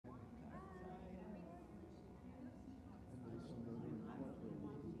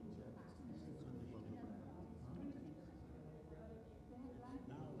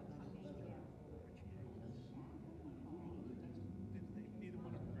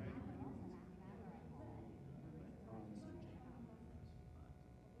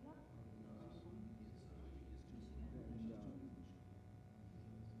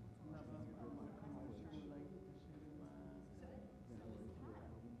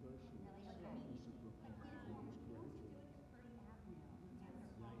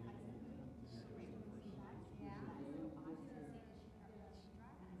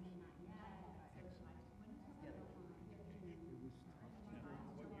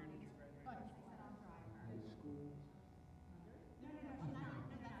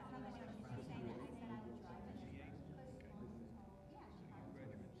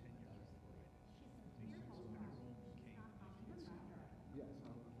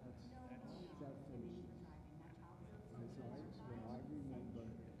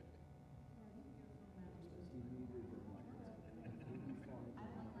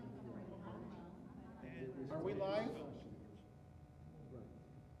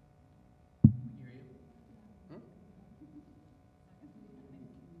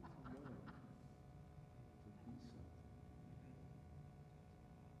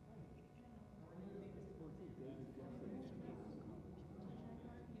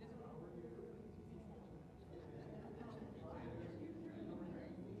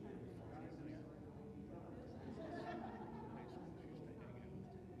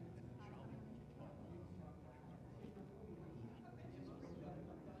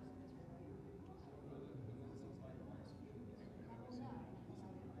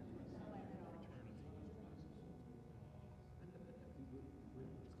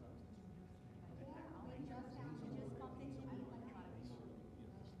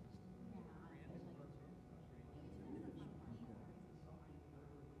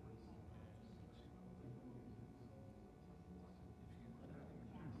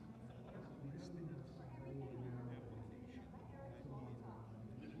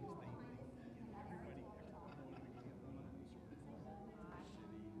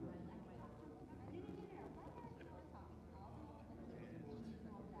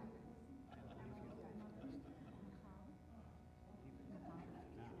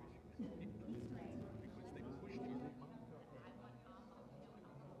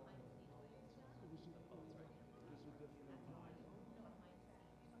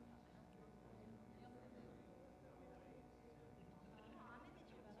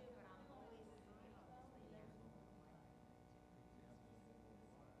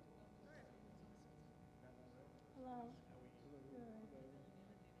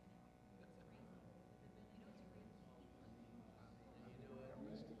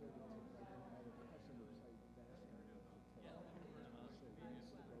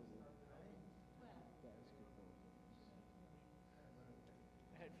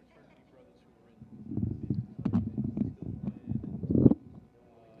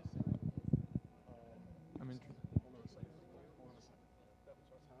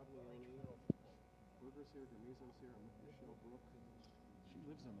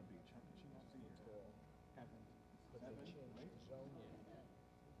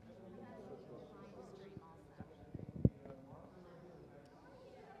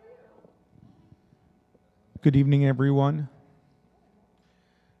Good evening, everyone.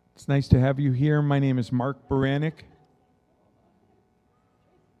 It's nice to have you here. My name is Mark Baranek.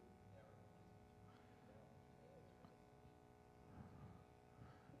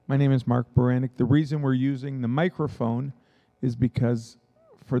 The reason we're using the microphone is because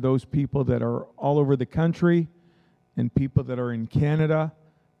for those people that are all over the country and people that are in Canada,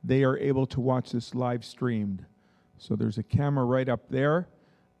 they are able to watch this live streamed. So there's a camera right up there,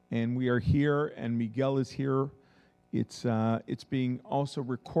 and we are here, and Miguel is here. It's being also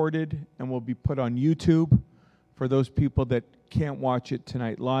recorded and will be put on YouTube. For those people that can't watch it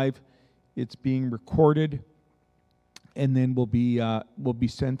tonight live, it's being recorded, and then will be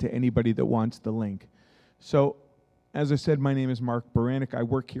sent to anybody that wants the link. So, as I said, my name is Mark Baranek. I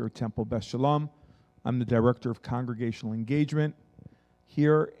work here at Temple Beth Shalom. I'm the Director of Congregational Engagement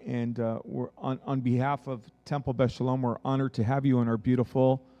here, and we're on behalf of Temple Beth Shalom, we're honored to have you in our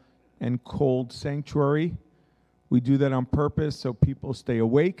beautiful and cold sanctuary. We do that on purpose so people stay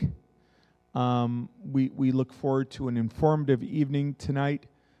awake. We look forward to an informative evening tonight.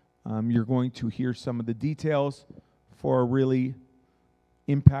 You're going to hear some of the details for a really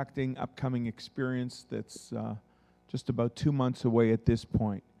impacting upcoming experience that's just about 2 months away at this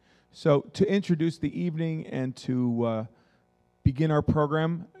point. So to introduce the evening and to begin our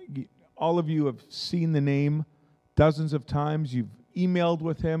program, all of you have seen the name dozens of times. You've emailed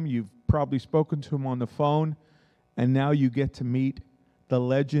with him. You've probably spoken to him on the phone. And now you get to meet the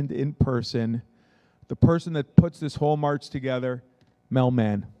legend in person, the person that puts this whole march together, Mel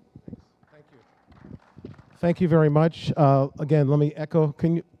Mann. Thank you. Thank you very much. Again, let me echo.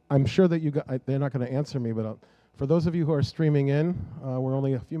 I'm sure that they're not going to answer me, but for those of you who are streaming in, we're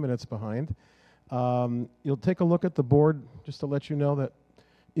only a few minutes behind. You'll take a look at the board just to let you know that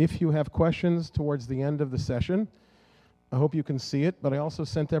if you have questions towards the end of the session, I hope you can see it, but I also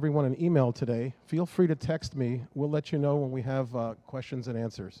sent everyone an email today. Feel free to text me. We'll let you know when we have questions and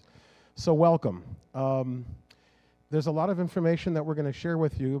answers. So welcome. There's a lot of information that we're going to share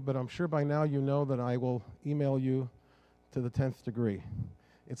with you, but I'm sure by now you know that I will email you to the 10th degree.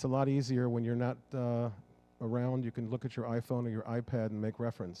 It's a lot easier when you're not around. You can look at your iPhone or your iPad and make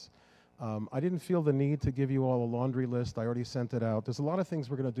reference. I didn't feel the need to give you all a laundry list. I already sent it out. There's a lot of things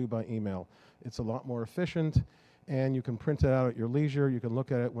we're going to do by email. It's a lot more efficient, and you can print it out at your leisure. You can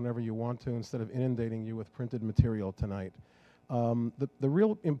look at it whenever you want to instead of inundating you with printed material tonight. The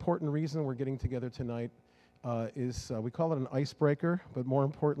real important reason we're getting together tonight is we call it an icebreaker, but more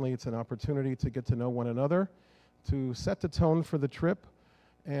importantly, it's an opportunity to get to know one another, to set the tone for the trip,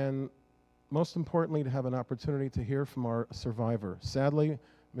 and most importantly, to have an opportunity to hear from our survivor. Sadly,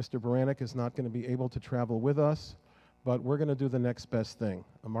 Mr. Baranek is not going to be able to travel with us, but we're going to do the next best thing.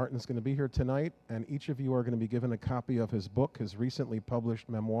 Martin's going to be here tonight, and each of you are going to be given a copy of his book, his recently published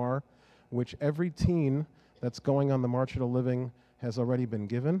memoir, which every teen that's going on the March of the Living has already been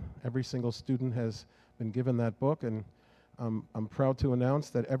given. Every single student has been given that book, and I'm proud to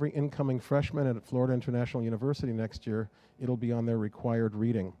announce that every incoming freshman at Florida International University next year, it'll be on their required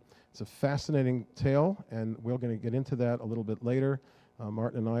reading. It's a fascinating tale, and we're going to get into that a little bit later.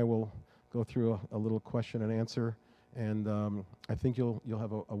 Martin and I will go through a little question and answer, and I think you'll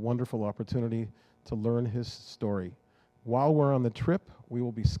have a wonderful opportunity to learn his story. While we're on the trip, we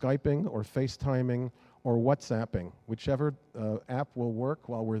will be Skyping or FaceTiming or WhatsApping, whichever app will work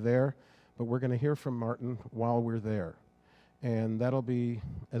while we're there, but we're going to hear from Martin while we're there, and that'll be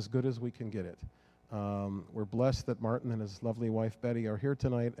as good as we can get it. We're blessed that Martin and his lovely wife Betty are here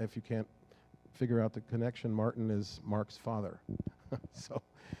tonight. If you can't figure out the connection, Martin is Mark's father. So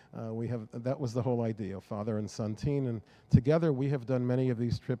that was the whole idea, father and son team, and together we have done many of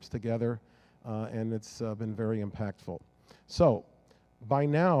these trips together, and it's been very impactful. So by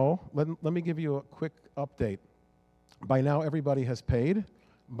now, let me give you a quick update. By now everybody has paid.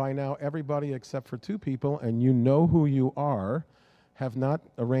 By now everybody except for 2 people, and you know who you are, have not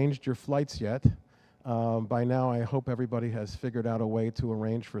arranged your flights yet. By now I hope everybody has figured out a way to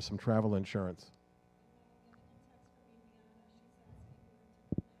arrange for some travel insurance.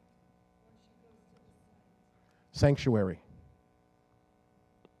 Sanctuary.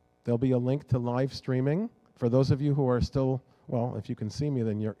 There'll be a link to live streaming. For those of you who are still, well, if you can see me,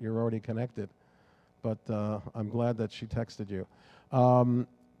 then you're already connected. But I'm glad that she texted you.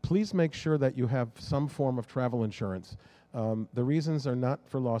 Please make sure that you have some form of travel insurance. The reasons are not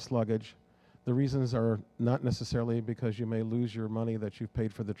for lost luggage. The reasons are not necessarily because you may lose your money that you've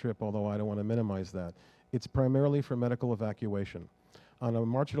paid for the trip, although I don't want to minimize that. It's primarily for medical evacuation. On a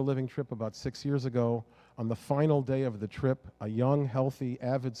March of the Living trip about 6 years ago, on the final day of the trip, a young, healthy,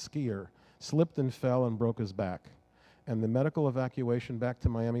 avid skier slipped and fell and broke his back. and the medical evacuation back to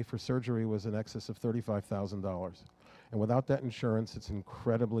Miami for surgery was in excess of $35,000. And without that insurance, it's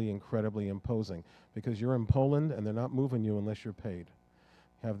incredibly, incredibly imposing, because you're in Poland and they're not moving you unless you're paid.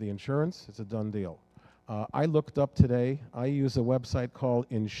 Have the insurance, it's a done deal. I looked up today, I use a website called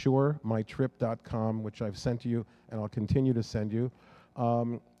insuremytrip.com, which I've sent you and I'll continue to send you.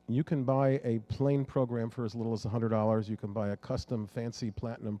 You can buy a plain program for as little as $100. You can buy a custom fancy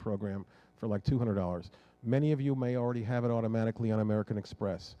platinum program for like $200. Many of you may already have it automatically on American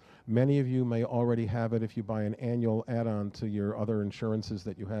Express. Many of you may already have it if you buy an annual add-on to your other insurances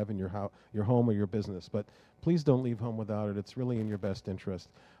that you have in your home or your business. But please don't leave home without it. It's really in your best interest.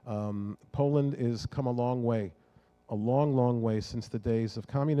 Poland has come a long way since the days of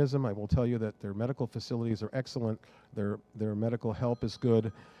communism. I will tell you that their medical facilities are excellent. Their medical help is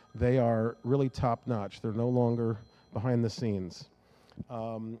good. They are really top-notch. They're no longer behind the scenes.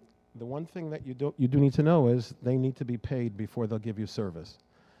 The one thing that you do need to know is they need to be paid before they'll give you service.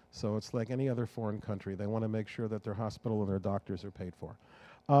 So it's like any other foreign country. They want to make sure that their hospital and their doctors are paid for.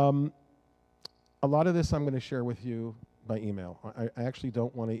 A lot of this I'm going to share with you by email. I actually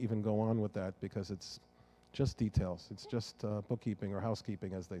don't want to even go on with that because it's just details. It's just bookkeeping or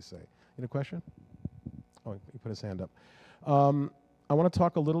housekeeping, as they say. You have a question? Oh, he put his hand up. I want to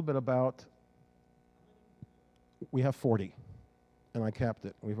talk a little bit about, we have 40, and I capped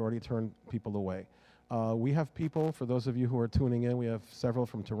it. We've already turned people away. We have people, for those of you who are tuning in, we have several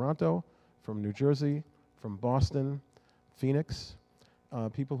from Toronto, from New Jersey, from Boston, Phoenix,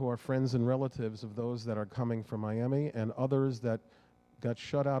 people who are friends and relatives of those that are coming from Miami, and others that got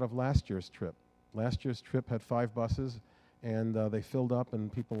shut out of last year's trip. Last year's trip had 5 buses, and they filled up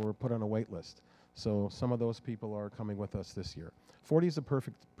and people were put on a wait list. So some of those people are coming with us this year. 40 is a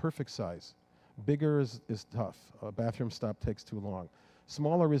perfect size. Bigger is tough. A bathroom stop takes too long.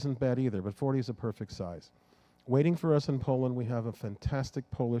 Smaller isn't bad either, but 40 is a perfect size. Waiting for us in Poland, we have a fantastic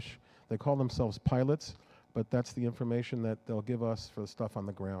Polish, they call themselves pilots, but that's the information that they'll give us for the stuff on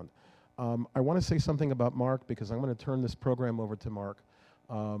the ground. I want to say something about Mark, because I'm going to turn this program over to Mark,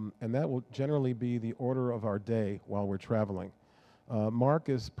 and that will generally be the order of our day while we're traveling. Mark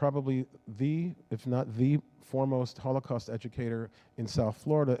is probably the, if not the foremost Holocaust educator in South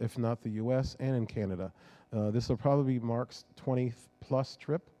Florida, if not the US and in Canada. This will probably be Mark's 20th plus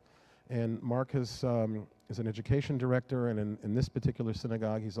trip, and Mark is an education director, and in this particular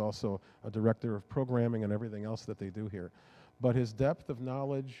synagogue he's also a director of programming and everything else that they do here. But his depth of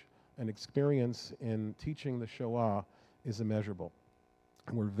knowledge and experience in teaching the Shoah is immeasurable.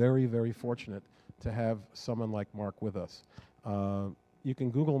 And we're very, very fortunate to have someone like Mark with us. You can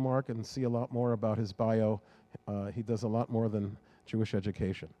Google Mark and see a lot more about his bio. He does a lot more than Jewish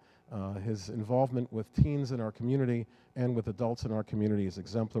education. His involvement with teens in our community and with adults in our community is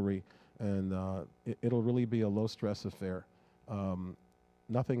exemplary, and it'll really be a low-stress affair.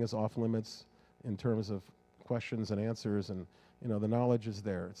 Nothing is off limits in terms of questions and answers, and the knowledge is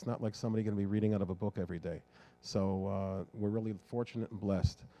there. It's not like somebody going to be reading out of a book every day. So we're really fortunate and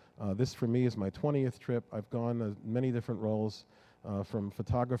blessed. This for me is my 20th trip. I've gone many different roles, from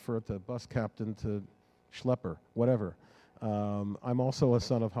photographer to bus captain to schlepper, whatever. I'm also a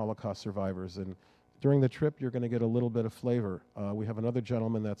son of Holocaust survivors, and during the trip you're going to get a little bit of flavor. We have another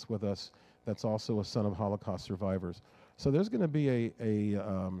gentleman that's with us that's also a son of Holocaust survivors. So there's going to be a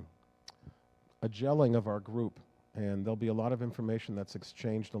gelling of our group, and there'll be a lot of information that's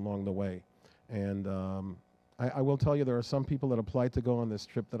exchanged along the way. And I will tell you, there are some people that applied to go on this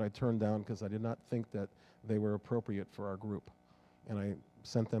trip that I turned down because I did not think that they were appropriate for our group, and I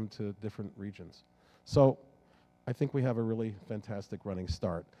sent them to different regions. So I think we have a really fantastic running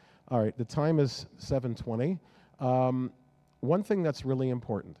start. All right, the time is 7:20. One thing that's really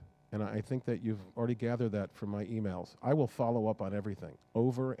important, and I think that you've already gathered that from my emails, I will follow up on everything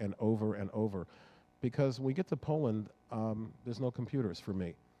over and over and over, because when we get to Poland, there's no computers for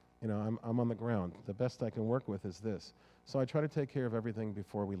me. I'm on the ground. The best I can work with is this. So I try to take care of everything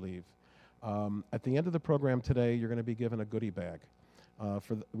before we leave. At the end of the program today, you're going to be given a goodie bag.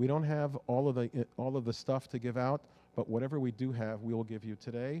 We don't have all of the stuff to give out, but whatever we do have, we will give you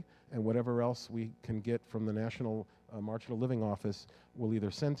today, and whatever else we can get from the National Marginal Living Office, we'll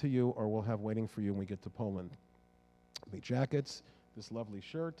either send to you or we'll have waiting for you when we get to Poland. There'll be jackets, this lovely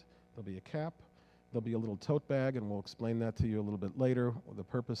shirt, there'll be a cap, there'll be a little tote bag, and we'll explain that to you a little bit later, the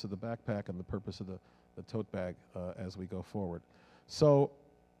purpose of the backpack and the purpose of the tote bag as we go forward. So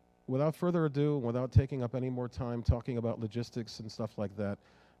without further ado, without taking up any more time talking about logistics and stuff like that,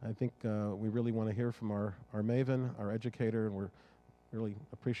 I think we really want to hear from our maven, our educator, and we really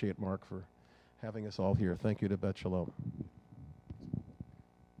appreciate Mark for having us all here. Thank you to Bet Shalom.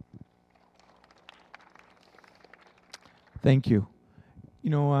 Thank you.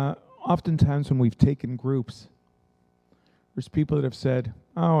 Oftentimes when we've taken groups, there's people that have said,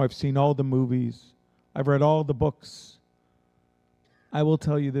 "Oh, I've seen all the movies. I've read all the books." I will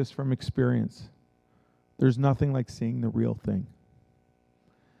tell you this from experience. There's nothing like seeing the real thing.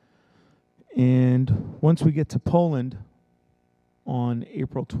 And once we get to Poland on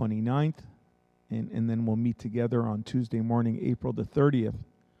April 29th, and then we'll meet together on Tuesday morning, April the 30th,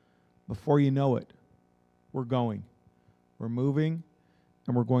 before you know it, we're going. We're moving,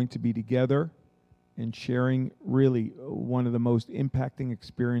 and we're going to be together and sharing really one of the most impacting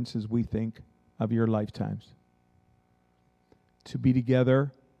experiences we think of your lifetimes. To be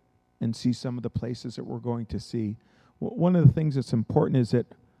together and see some of the places that we're going to see. One of the things that's important is that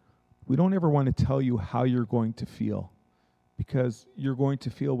we don't ever want to tell you how you're going to feel, because you're going to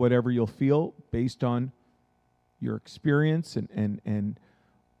feel whatever you'll feel based on your experience and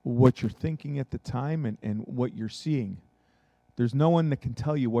what you're thinking at the time and what you're seeing. There's no one that can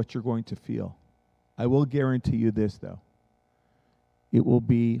tell you what you're going to feel. I will guarantee you this, though. It will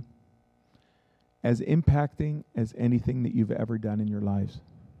be as impacting as anything that you've ever done in your lives.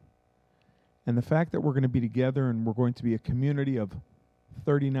 And the fact that we're going to be together and we're going to be a community of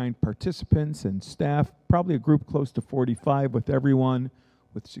 39 participants and staff, probably a group close to 45 with everyone,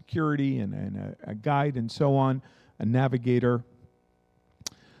 with security and a guide and so on, a navigator.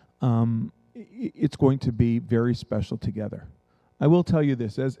 It's going to be very special together. I will tell you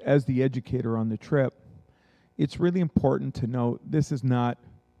this, as the educator on the trip, it's really important to know this is not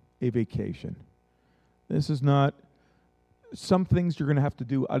a vacation. This is not some things you're going to have to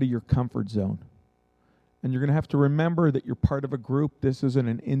do out of your comfort zone. And you're going to have to remember that you're part of a group. This isn't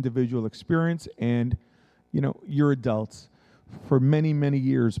an individual experience, and you're adults. For many, many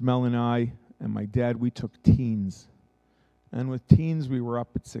years, Mel and I and my dad, we took teens. And with teens, we were up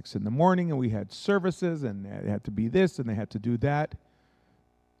at 6 in the morning, and we had services, and they had to be this, and they had to do that.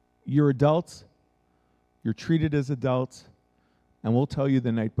 You're adults. You're treated as adults. And we'll tell you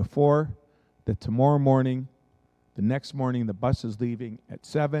the night before that tomorrow morning, the next morning, the bus is leaving at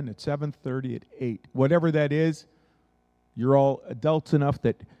 7, at 7:30, at 8. Whatever that is, you're all adults enough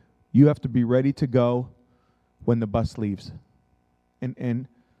that you have to be ready to go when the bus leaves. And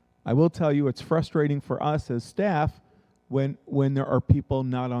I will tell you, it's frustrating for us as staff when there are people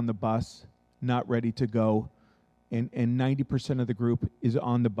not on the bus, not ready to go, and 90% of the group is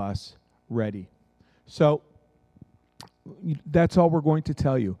on the bus, ready. So that's all we're going to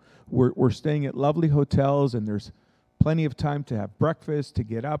tell you. We're staying at lovely hotels, and there's plenty of time to have breakfast, to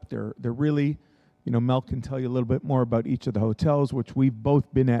get up. They're really, Mel can tell you a little bit more about each of the hotels, which we've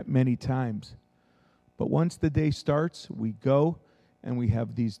both been at many times. But once the day starts, we go, and we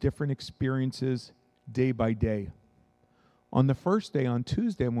have these different experiences day by day. On the first day, on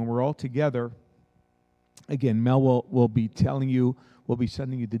Tuesday, when we're all together, again, Mel will be telling you, we'll be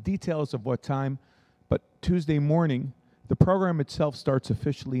sending you the details of what time, but Tuesday morning, the program itself starts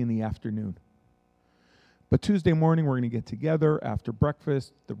officially in the afternoon. But Tuesday morning, we're going to get together after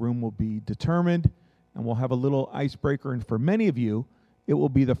breakfast. The room will be determined, and we'll have a little icebreaker. And for many of you, it will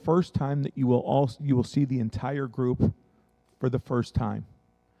be the first time that you will see the entire group for the first time.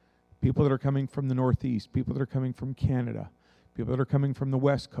 People that are coming from the Northeast, people that are coming from Canada, people that are coming from the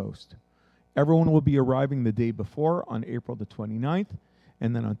West Coast. Everyone will be arriving the day before on April the 29th.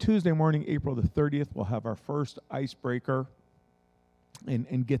 And then on Tuesday morning, April the 30th, we'll have our first icebreaker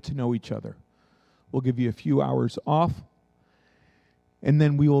and get to know each other. We'll give you a few hours off. And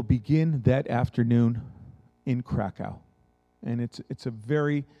then we will begin that afternoon in Krakow. And it's a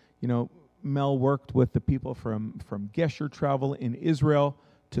very, Mel worked with the people from Gesher Travel in Israel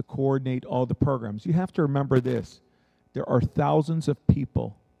to coordinate all the programs. You have to remember this. There are thousands of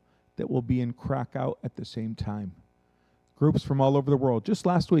people that will be in Krakow at the same time. Groups from all over the world. Just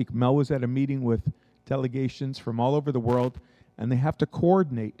last week, Mel was at a meeting with delegations from all over the world, and they have to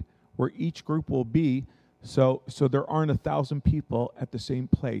coordinate where each group will be so there aren't 1,000 people at the same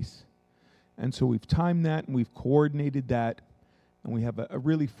place. And so we've timed that, and we've coordinated that, and we have a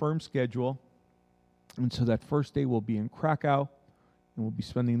really firm schedule. And so that first day we'll be in Krakow, and we'll be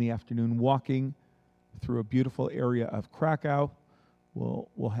spending the afternoon walking through a beautiful area of Krakow.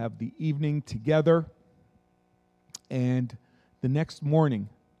 We'll have the evening together, and the next morning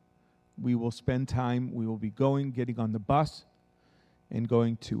we will spend time, we will be getting on the bus and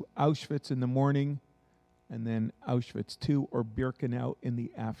going to Auschwitz in the morning, and then Auschwitz II or Birkenau in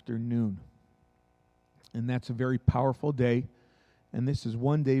the afternoon. And that's a very powerful day, and this is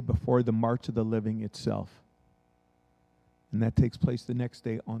one day before the March of the Living itself. And that takes place the next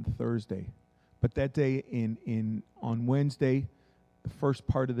day on Thursday. But that day on Wednesday, the first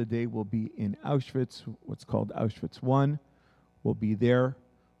part of the day will be in Auschwitz, what's called Auschwitz I. We'll be there.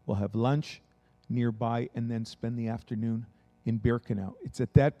 We'll have lunch nearby and then spend the afternoon in Birkenau. It's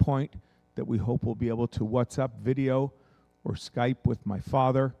at that point that we hope we'll be able to WhatsApp video or Skype with my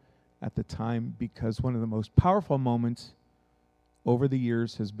father at the time, because one of the most powerful moments over the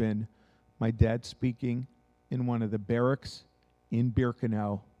years has been my dad speaking in one of the barracks in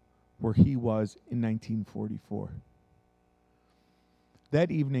Birkenau where he was in 1944.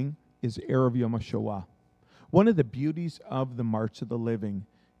 That evening is Erev Yom HaShoah. One of the beauties of the March of the Living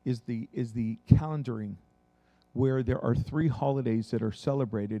is the calendaring, where there are 3 holidays that are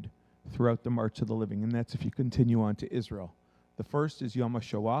celebrated throughout the March of the Living, and that's if you continue on to Israel. The first is Yom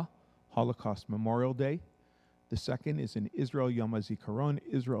HaShoah, Holocaust Memorial Day. The second is in Israel, Yom HaZikaron,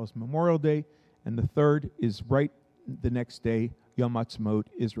 Israel's Memorial Day. And the third is right the next day, Yom Ha'atzmaut,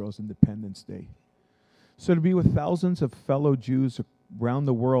 Israel's Independence Day. So to be with thousands of fellow Jews around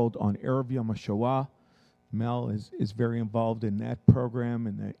the world on Erev Yom HaShoah, Mel is very involved in that program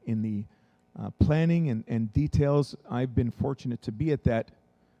and in the planning and details. I've been fortunate to be at that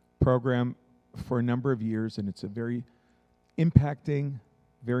program for a number of years, and it's a very impacting,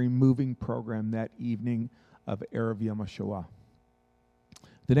 very moving program that evening of Erev Yom HaShoah.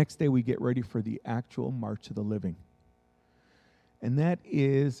 The next day we get ready for the actual March of the Living. And that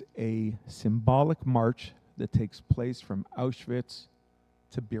is a symbolic march that takes place from Auschwitz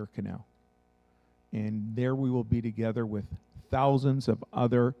to Birkenau. And there we will be together with thousands of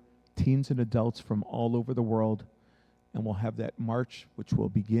other teens and adults from all over the world. And we'll have that march, which will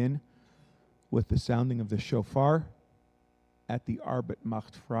begin with the sounding of the shofar at the Arbeit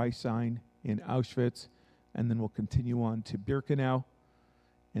macht frei sign in Auschwitz. And then we'll continue on to Birkenau.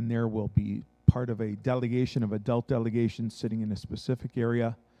 And there will be part of a delegation of adult delegations sitting in a specific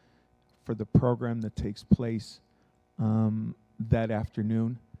area for the program that takes place that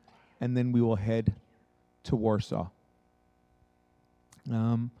afternoon. And then we will head to Warsaw.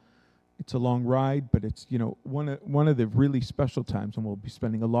 It's a long ride, but it's, you know, one of the really special times, and we'll be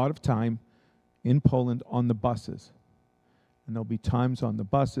spending a lot of time in Poland on the buses. And there'll be times on the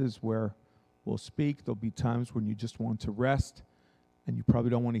buses where we'll speak. There'll be times when you just want to rest, and you probably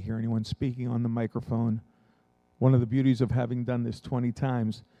don't want to hear anyone speaking on the microphone. One of the beauties of having done this 20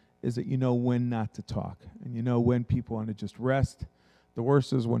 times is that you know when not to talk, and you know when people want to just rest. The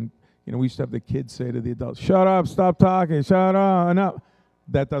worst is when, you know, we used to have the kids say to the adults, "Shut up, stop talking, shut up."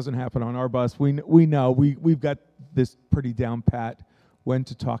 That doesn't happen on our bus. We know, we've got this pretty down pat, when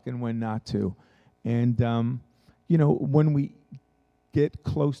to talk and when not to. And, you know, when we get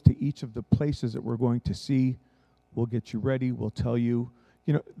close to each of the places that we're going to see, we'll get you ready. We'll tell you,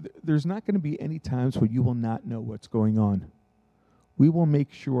 you know, there's not going to be any times where you will not know what's going on. We will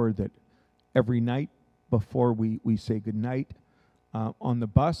make sure that every night before we say goodnight on the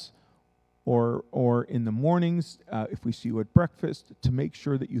bus or in the mornings, if we see you at breakfast, to make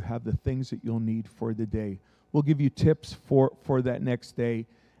sure that you have the things that you'll need for the day. We'll give you tips for that next day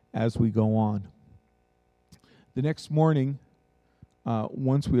as we go on. The next morning,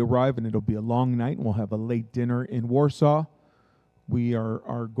 once we arrive, and it'll be a long night, and we'll have a late dinner in Warsaw, we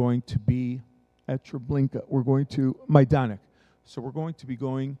are going to be at Treblinka. We're going to Majdanek. So we're going to be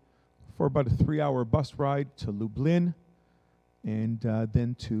going for about a 3-hour bus ride to Lublin, and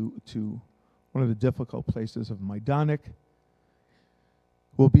then to one of the difficult places of Majdanek.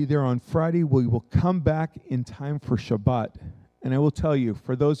 We'll be there on Friday. We will come back in time for Shabbat. And I will tell you,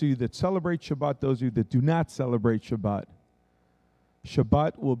 for those of you that celebrate Shabbat, those of you that do not celebrate Shabbat,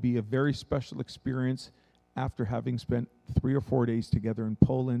 Shabbat will be a very special experience after having spent 3 or 4 days together in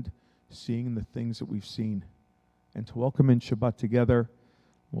Poland, seeing the things that we've seen. And to welcome in Shabbat together,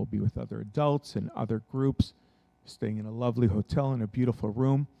 we'll be with other adults and other groups, staying in a lovely hotel in a beautiful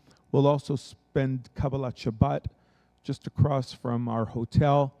room. We'll also spend Kabbalat Shabbat just across from our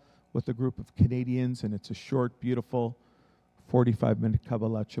hotel with a group of Canadians, and it's a short, beautiful 45-minute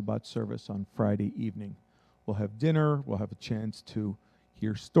Kabbalat Shabbat service on Friday evening. We'll have dinner. We'll have a chance to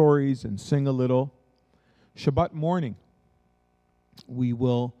hear stories and sing a little. Shabbat morning, we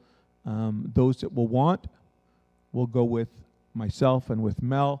will, those that will want, will go with myself and with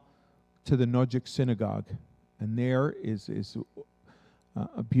Mel to the Nojik Synagogue. And there is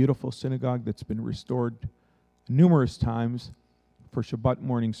a beautiful synagogue that's been restored numerous times for Shabbat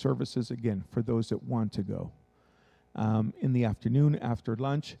morning services, again, for those that want to go. In the afternoon, after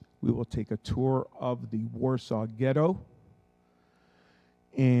lunch, we will take a tour of the Warsaw Ghetto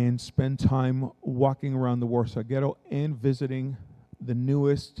and spend time walking around the Warsaw Ghetto and visiting the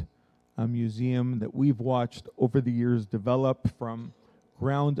newest museum that we've watched over the years develop from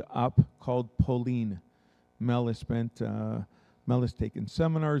ground up, called Polin. Mel has taken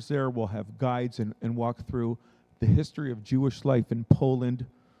seminars there. We'll have guides and walk through the history of Jewish life in Poland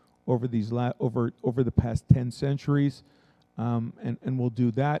over over the past 10 centuries, and we'll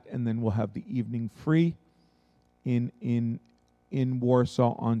do that, and then we'll have the evening free in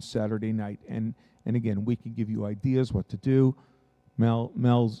Warsaw on Saturday night, and again, we can give you ideas what to do.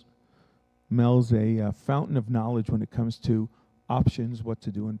 Mel's a fountain of knowledge when it comes to options, what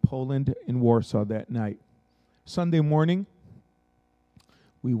to do in Poland, in Warsaw that night. Sunday morning,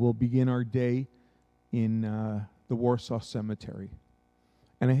 we will begin our day in the Warsaw Cemetery.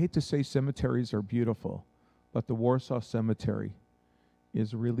 And I hate to say cemeteries are beautiful, but the Warsaw Cemetery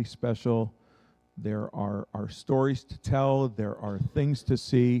is really special. There are stories to tell. There are things to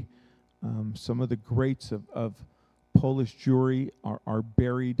see. Some of the greats of Polish Jewry are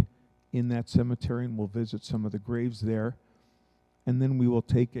buried in that cemetery, and we'll visit some of the graves there. And then we will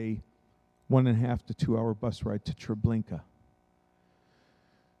take a 1.5 to 2 hour bus ride to Treblinka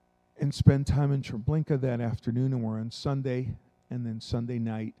and spend time in Treblinka that afternoon, and we're on Sunday. And then Sunday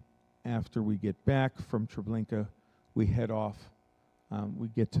night, after we get back from Treblinka, we head off. We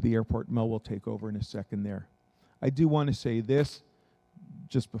get to the airport. Mel will take over in a second there. I do want to say this,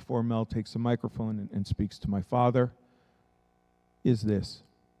 just before Mel takes the microphone and speaks to my father, is this.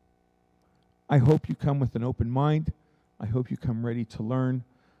 I hope you come with an open mind. I hope you come ready to learn.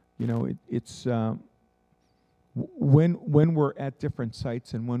 You know, it's when we're at different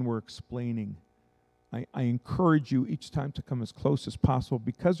sites and when we're explaining, I encourage you each time to come as close as possible,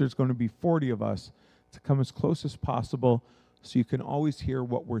 because there's going to be 40 of us, to come as close as possible so you can always hear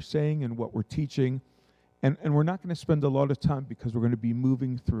what we're saying and what we're teaching. And we're not going to spend a lot of time because we're going to be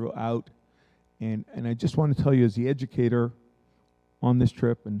moving throughout. And I just want to tell you, as the educator on this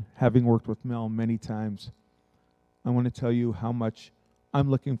trip and having worked with Mel many times, I want to tell you how much I'm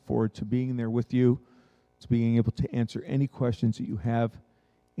looking forward to being there with you, to being able to answer any questions that you have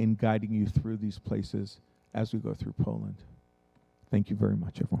in guiding you through these places as we go through Poland. Thank you very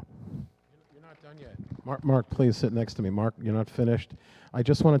much, everyone. You're not done yet. Mark, please sit next to me. Mark, you're not finished. I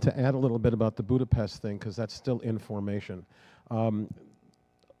just wanted to add a little bit about the Budapest thing, because that's still in formation.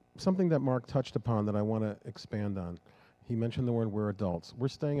 Something that Mark touched upon that I want to expand on. He mentioned the word "we're adults." We're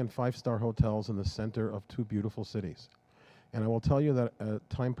staying in 5-star hotels in the center of 2 beautiful cities. And I will tell you that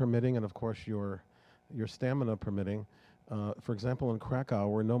time permitting, and of course your stamina permitting, for example, in Krakow,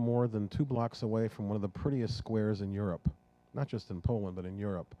 we're no more than 2 blocks away from one of the prettiest squares in Europe, not just in Poland, but in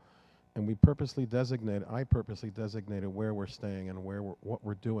Europe. And I purposely designated where we're staying and what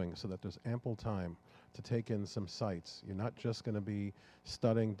we're doing, so that there's ample time to take in some sights. You're not just going to be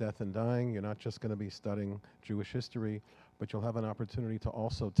studying death and dying. You're not just going to be studying Jewish history, but you'll have an opportunity to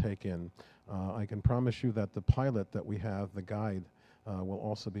also take in. I can promise you that the pilot that we have, the guide, will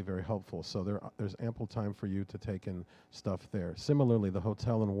also be very helpful. So there's ample time for you to take in stuff there. Similarly, the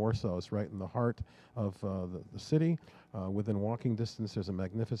hotel in Warsaw is right in the heart of the city. Within walking distance, there's a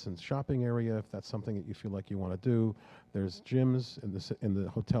magnificent shopping area if that's something that you feel like you want to do. There's gyms in the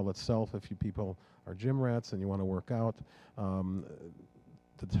hotel itself if you people are gym rats and you want to work out.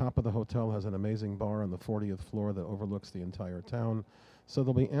 The top of the hotel has an amazing bar on the 40th floor that overlooks the entire town. So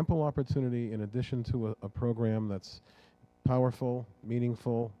there'll be ample opportunity, in addition to a program that's powerful,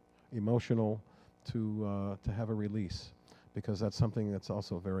 meaningful, emotional, to have a release, because that's something that's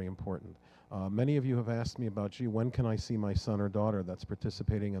also very important. Many of you have asked me about, gee, when can I see my son or daughter that's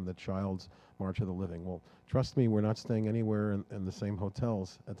participating in the Child's March of the Living? Well, trust me, we're not staying anywhere in the same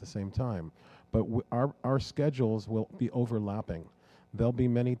hotels at the same time, but our schedules will be overlapping. There'll be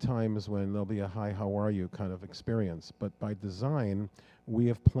many times when there'll be a "hi, how are you" kind of experience, but by design, we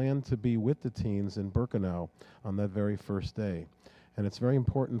have planned to be with the teens in Birkenau on that very first day. And it's very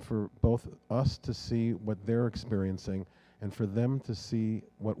important for both us to see what they're experiencing and for them to see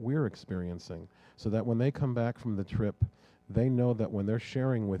what we're experiencing, so that when they come back from the trip, they know that when they're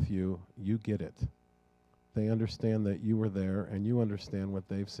sharing with you, you get it. They understand that you were there and you understand what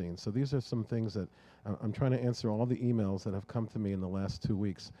they've seen. So these are some things that I'm trying to answer all the emails that have come to me in the last 2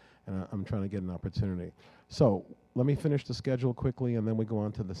 weeks, and I'm trying to get an opportunity. So let me finish the schedule quickly, and then we go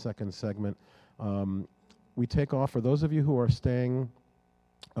on to the second segment. We take off, for those of you who are staying,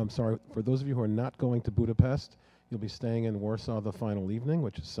 for those of you who are not going to Budapest, you'll be staying in Warsaw the final evening,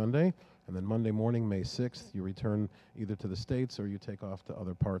 which is Sunday, and then Monday morning, May 6th, you return either to the States or you take off to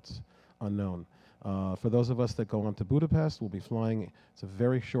other parts unknown. For those of us that go on to Budapest, we'll be flying, it's a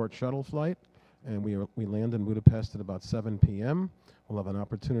very short shuttle flight, and we land in Budapest at about 7 p.m. We'll have an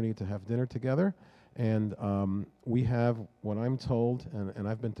opportunity to have dinner together, and we have, what I'm told, and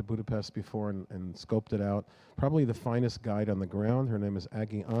I've been to Budapest before and scoped it out, probably the finest guide on the ground. Her name is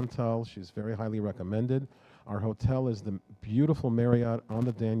Aggie Antal. She's very highly recommended. Our hotel is the beautiful Marriott on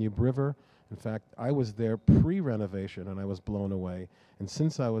the Danube River, In fact, I was there pre-renovation and I was blown away. And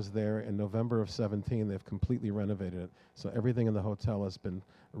since I was there in November of 17, they've completely renovated it. So everything in the hotel has been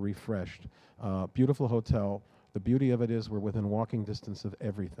refreshed. Beautiful hotel. The beauty of it is we're within walking distance of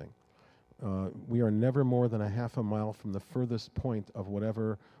everything. We are never more than a half a mile from the furthest point of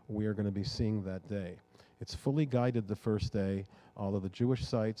whatever we are going to be seeing that day. It's fully guided the first day, all of the Jewish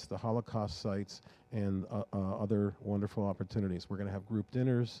sites, the Holocaust sites, and other wonderful opportunities. We're going to have group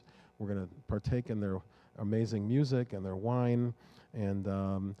dinners. We're going to partake in their amazing music and their wine,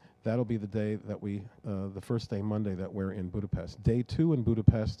 and that'll be the day that the first day, Monday, that we're in Budapest. Day 2 in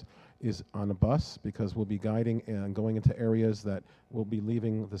Budapest is on a bus because we'll be guiding and going into areas that will be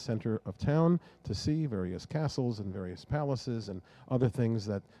leaving the center of town to see various castles and various palaces and other things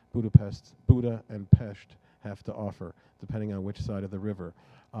that Buda and Pest have to offer, depending on which side of the river.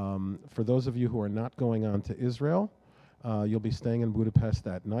 For those of you who are not going on to Israel, you'll be staying in Budapest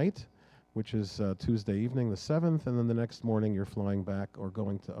that night, which is Tuesday evening, the 7th, and then the next morning you're flying back or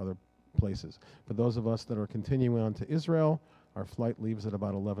going to other places. For those of us that are continuing on to Israel, our flight leaves at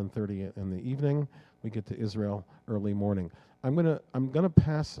about 11:30 in the evening. We get to Israel early morning. I'm gonna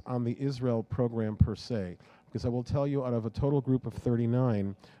pass on the Israel program per se, because I will tell you, out of a total group of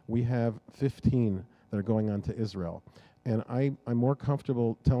 39, we have 15 that are going on to Israel. And I'm more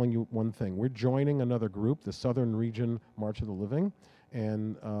comfortable telling you one thing. We're joining another group, the Southern Region March of the Living,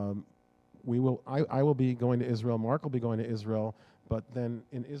 and I will be going to Israel. Mark will be going to Israel. But then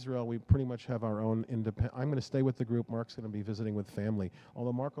in Israel, we pretty much have our own independent. I'm going to stay with the group. Mark's going to be visiting with family.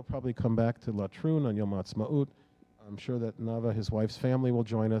 Although Mark will probably come back to Latrun on Yom Ha'atzmaut. I'm sure that Nava, his wife's family, will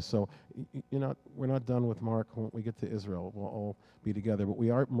join us. So we're not done with Mark when we get to Israel. We'll all be together. But we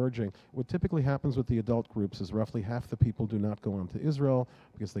are merging. What typically happens with the adult groups is roughly half the people do not go on to Israel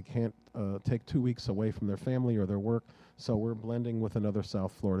because they can't take 2 weeks away from their family or their work. So we're blending with another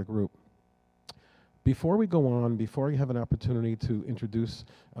South Florida group. Before we go on, before you have an opportunity to introduce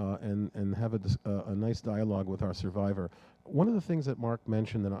and have a nice dialogue with our survivor, one of the things that Mark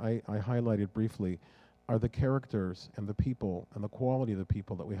mentioned and I highlighted briefly are the characters and the people and the quality of the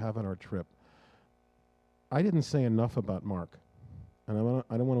people that we have on our trip. I didn't say enough about Mark, and I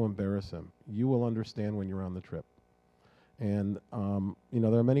don't want to embarrass him. You will understand when you're on the trip. And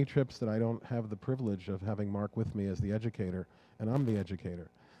there are many trips that I don't have the privilege of having Mark with me as the educator, and I'm the educator.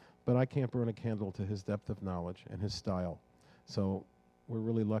 But I can't burn a candle to his depth of knowledge and his style. So we're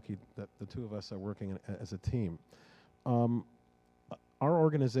really lucky that the two of us are working as a team. Our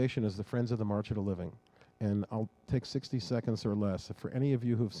organization is the Friends of the March of the Living. And I'll take 60 seconds or less. For any of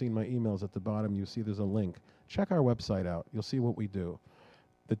you who've seen my emails at the bottom, you see there's a link. Check our website out. You'll see what we do.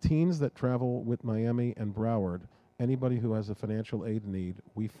 The teens that travel with Miami and Broward, anybody who has a financial aid need,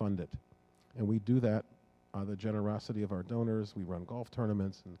 we fund it. And we do that the generosity of our donors. We run golf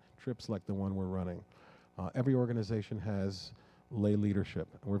tournaments and trips like the one we're running. Every organization has lay leadership.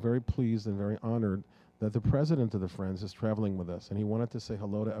 And we're very pleased and very honored that the president of the Friends is traveling with us, and he wanted to say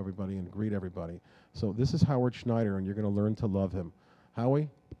hello to everybody and greet everybody. So this is Howard Schneider, and you're going to learn to love him. Howie?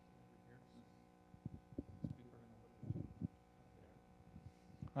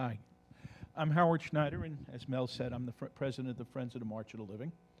 Hi. I'm Howard Schneider, and as Mel said, I'm the president of the Friends of the March of the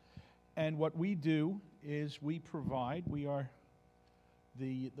Living. And what we do is we are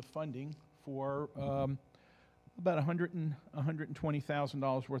the funding for about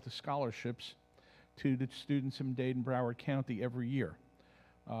 $120,000 worth of scholarships to the students in Dade and Broward County every year.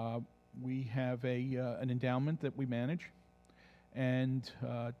 We have an endowment that we manage, and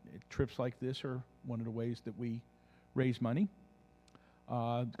trips like this are one of the ways that we raise money.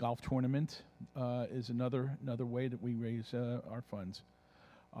 Golf tournament is another way that we raise our funds.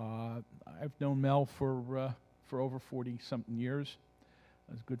 I've known Mel for over 40-something years.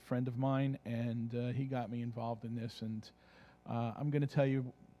 He's a good friend of mine, and he got me involved in this. And I'm going to tell you,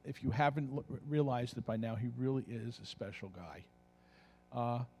 if you haven't realized it by now, he really is a special guy.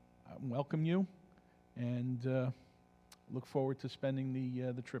 I welcome you, and look forward to spending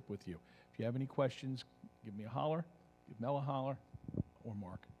the trip with you. If you have any questions, give me a holler, give Mel a holler, or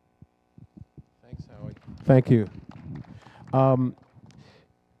Mark. Thanks, Howie. Thank you.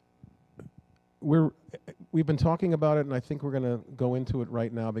 We've been talking about it, and I think we're going to go into it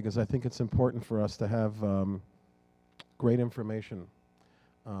right now because I think it's important for us to have great information.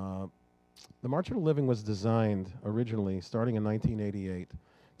 The March of the Living was designed originally, starting in 1988,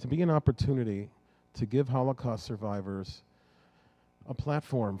 to be an opportunity to give Holocaust survivors a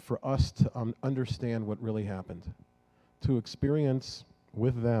platform for us to understand what really happened, to experience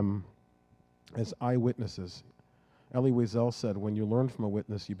with them as eyewitnesses. Elie Wiesel said, when you learn from a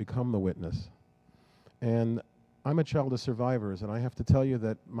witness, you become the witness. And I'm a child of survivors, and I have to tell you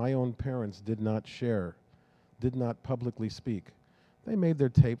that my own parents did not share, did not publicly speak. They made their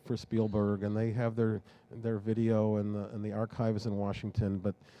tape for Spielberg, and they have their video in the archives in Washington,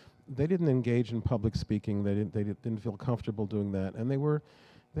 but they didn't engage in public speaking. They didn't feel comfortable doing that, and they were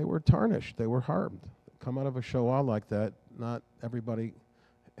tarnished. They were harmed. Come out of a show like that, not everybody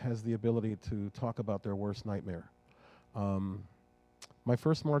has the ability to talk about their worst nightmare. My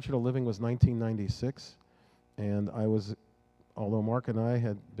first March at a Living was 1996, and although Mark and I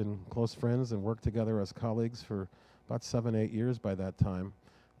had been close friends and worked together as colleagues for about 7, 8 years by that time,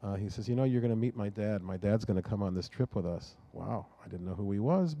 he says, you know, you're going to meet my dad. My dad's going to come on this trip with us. Wow, I didn't know who he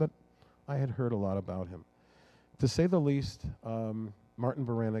was, but I had heard a lot about him. To say the least, Martin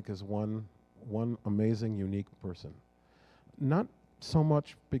Baranek is one amazing, unique person. Not so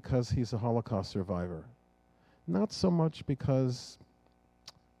much because he's a Holocaust survivor, not so much because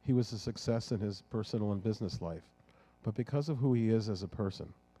he was a success in his personal and business life, but because of who he is as a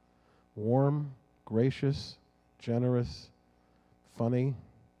person. Warm, gracious, generous, funny.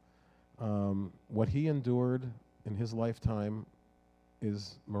 What he endured in his lifetime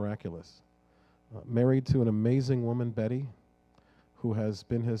is miraculous. Married to an amazing woman, Betty, who has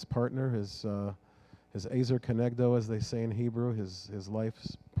been his partner, his Ezer Kenegdo, as they say in Hebrew. His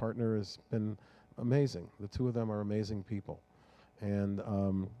life's partner has been amazing. The two of them are amazing people. And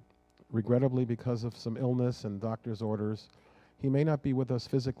regrettably, because of some illness and doctor's orders, he may not be with us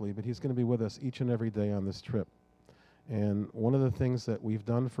physically, but he's going to be with us each and every day on this trip. And one of the things that we've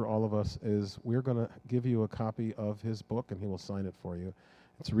done for all of us is we're going to give you a copy of his book, and he will sign it for you.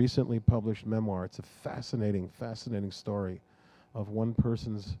 It's a recently published memoir. It's a fascinating, fascinating story of one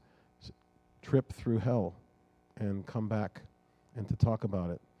person's trip through hell and come back and to talk about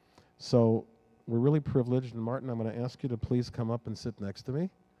it. So we're really privileged. And Martin, I'm going to ask you to please come up and sit next to me,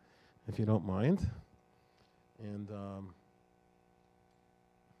 if you don't mind. And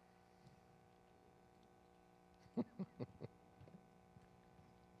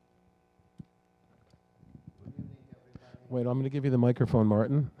wait, I'm going to give you the microphone,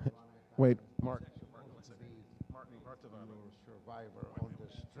 Martin. Wait, Mark. Survivor on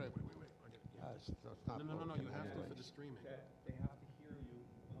this trip. No, you have to for the streaming. They have to hear you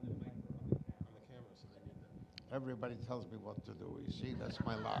on the camera, so they need that. Everybody tells me what to do. You see, that's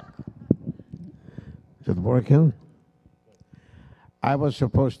my luck. Is it working? I was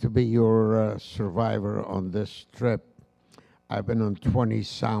supposed to be your survivor on this trip. I've been on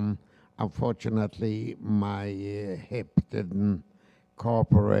 20-some. Unfortunately, my hip didn't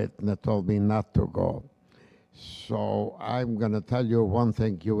cooperate, and they told me not to go. So I'm going to tell you one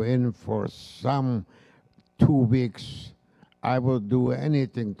thing. You're in for some 2 weeks. I will do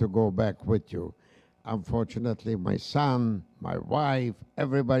anything to go back with you. Unfortunately, my son, my wife,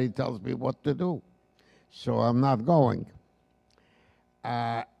 everybody tells me what to do. So I'm not going.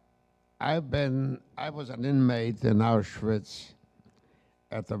 I was an inmate in Auschwitz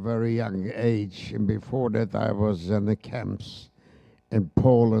at a very young age. And before that, I was in the camps in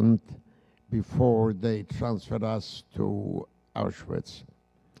Poland, before they transferred us to Auschwitz.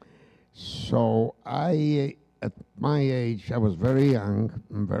 So at my age, I was very young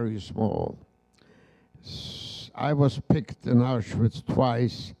and very small. I was picked in Auschwitz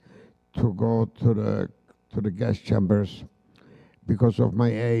twice to go to the gas chambers because of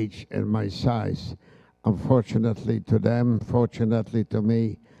my age and my size. Unfortunately to them, fortunately to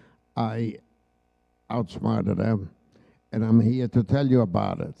me, I outsmarted them, and I'm here to tell you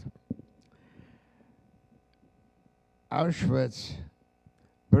about it. Auschwitz,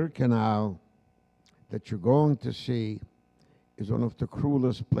 Birkenau, that you're going to see is one of the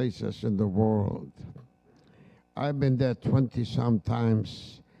cruelest places in the world. I've been there 20-some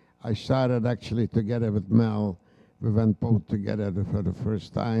times. I started actually together with Mel. We went both together for the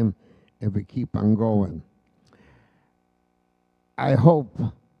first time, and we keep on going. I hope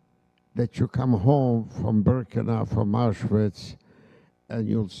that you come home from Birkenau, from Auschwitz, and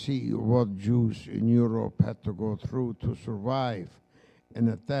you'll see what Jews in Europe had to go through to survive. And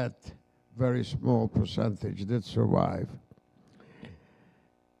at that, very small percentage did survive.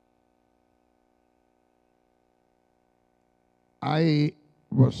 I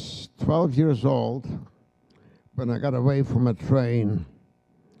was 12 years old when I got away from a train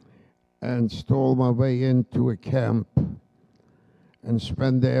and stole my way into a camp and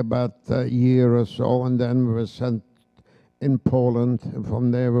spent there about a year or so, and then we were sent in Poland, and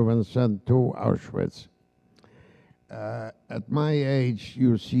from there we were sent to Auschwitz. At my age,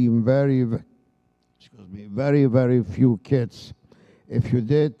 you see very, very few kids. If you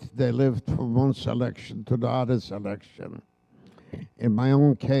did, they lived from one selection to the other selection. In my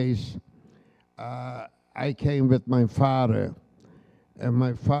own case, I came with my father, and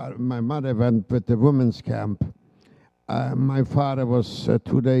my mother went with the women's camp. My father was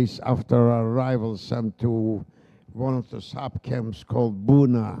 2 days after our arrival sent to one of the sub camps called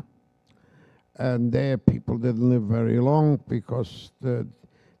Buna. And there people didn't live very long because the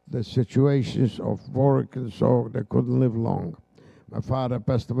situations of work and so they couldn't live long. My father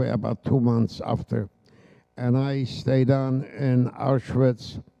passed away about 2 months after. And I stayed on in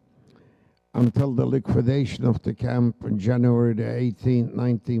Auschwitz until the liquidation of the camp on January the 18th,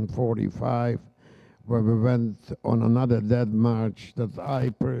 1945, where we went on another dead march that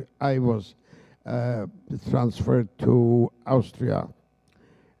I was transferred to Austria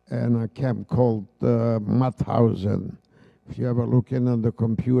in a camp called Mauthausen. If you ever look in on the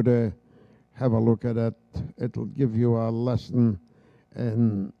computer, have a look at it. It'll give you a lesson,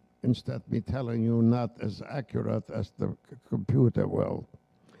 and instead me telling you not as accurate as the computer will.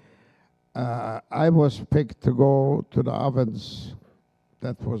 I was picked to go to the ovens.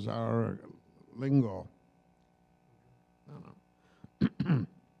 That was our lingo.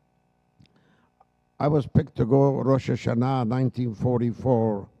 I was picked to go Rosh Hashanah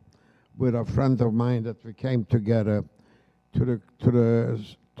 1944 with a friend of mine that we came together to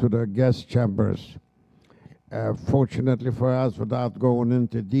the guest chambers. Fortunately for us, without going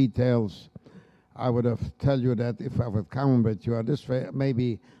into details, I would have tell you that if I would come with you this way,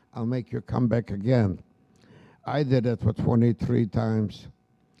 maybe I'll make you come back again. I did it for 23 times.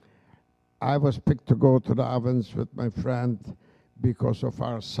 I was picked to go to the ovens with my friend because of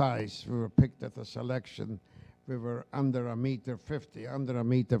our size. We were picked at a selection. We were under 1.50 meters. Under 1.50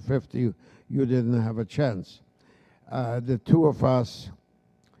 meters, you didn't have a chance. The two of us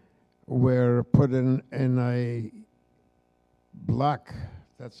were put in a block,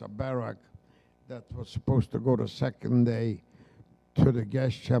 that's a barrack, that was supposed to go the second day to the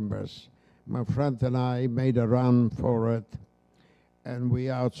guest chambers. My friend and I made a run for it, and we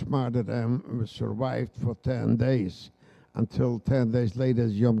outsmarted them. We survived for 10 days, until 10 days later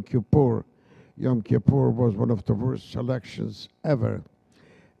is Yom Kippur. Yom Kippur was one of the worst selections ever.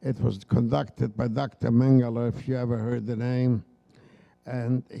 It was conducted by Dr. Mengele, if you ever heard the name,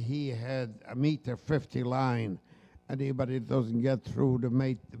 and he had a 1.50 meter line. Anybody that doesn't get through the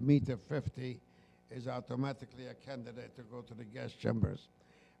 1.50 meter is automatically a candidate to go to the guest chambers.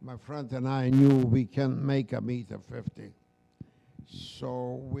 My friend and I knew we can't make 1.50 meter.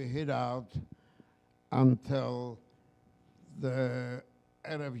 So we hid out until the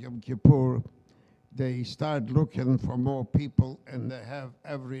Erev Yom Kippur. They started looking for more people, and they have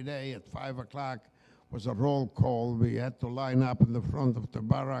every day at 5 o'clock was a roll call. We had to line up in the front of the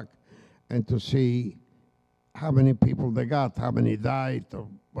barrack and to see how many people they got, how many died, or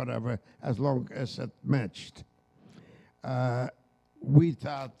whatever, as long as it matched. We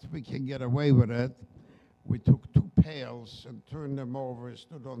thought we can get away with it. We took 2 pails and turned them over,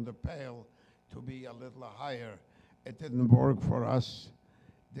 stood on the pail to be a little higher. It didn't work for us.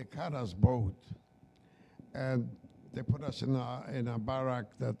 They cut us both. And they put us in a barrack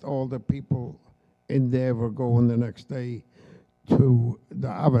that all the people in there were going the next day to the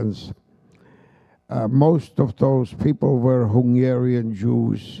ovens. Most of those people were Hungarian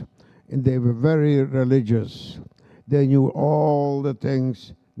Jews, and they were very religious. They knew all the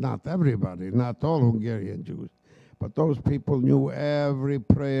things, not everybody, not all Hungarian Jews, but those people knew every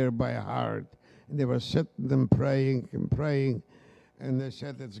prayer by heart. And they were sitting and praying, and they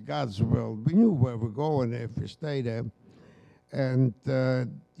said it's God's will. We knew where we're going if we stay there. And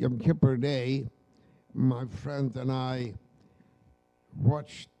Yom Kippur Day, my friend and I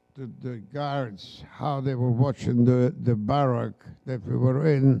watched the guards, how they were watching the barrack that we were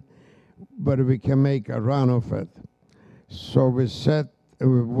in, but we can make a run of it. So we sat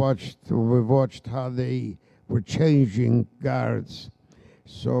and we watched how they were changing guards.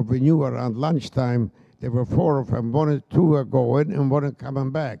 So we knew around lunchtime there were 4 of them, 2 were going and 1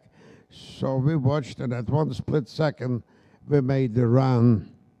 coming back. So we watched, and at one split second we made the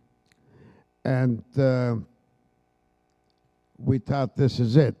run. And we thought this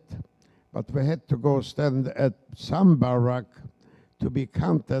is it. But we had to go stand at some barrack to be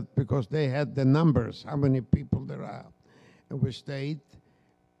counted because they had the numbers, how many people there are. And we stayed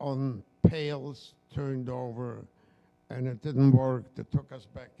on pails turned over, and it didn't work. They took us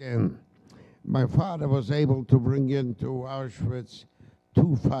back in. My father was able to bring into Auschwitz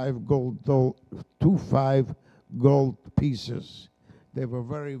 2 5 gold pieces. They were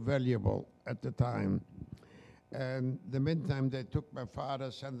very valuable at the time. And the meantime, they took my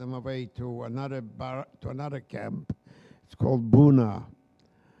father, sent him away to another camp. It's called Buna.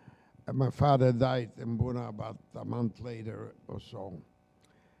 And my father died in Buna about a month later or so.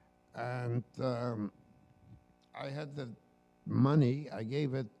 And I had the money. I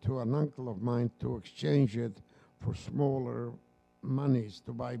gave it to an uncle of mine to exchange it for smaller monies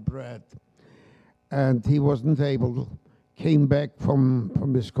to buy bread. And he wasn't able, came back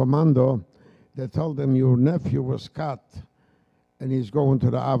from his commando. They told him, your nephew was cut, and he's going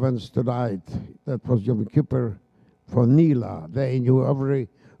to the ovens tonight. That was Yom Kippur for Nila. They knew every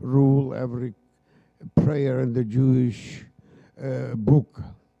rule, every prayer in the Jewish book.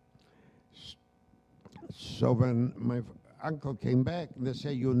 So when my uncle came back, they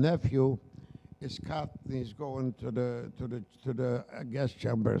say, your nephew is cut, and he's going to the gas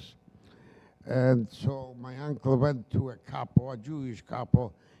chambers. And so my uncle went to a couple, a Jewish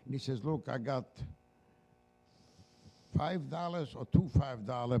couple, and he says, look, I got $5 or two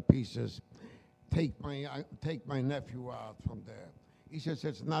 $5 pieces. Take my nephew out from there. He says,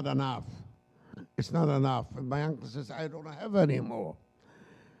 it's not enough. It's not enough. And my uncle says, I don't have any more.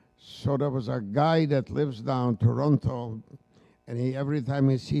 So there was a guy that lives down Toronto, and he, every time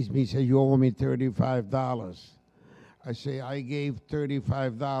he sees me, he says, you owe me $35. I say, I gave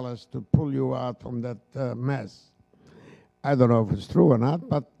 $35 to pull you out from that mess. I don't know if it's true or not,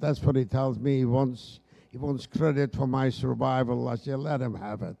 but that's what he tells me. He wants credit for my survival. I say, let him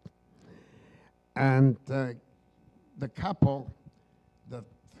have it. And the couple that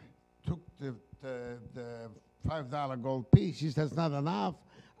took the $5 gold piece, he says, not enough.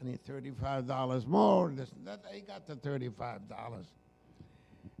 I need $35 more. I got the $35.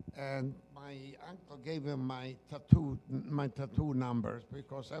 And my uncle gave him my tattoo numbers,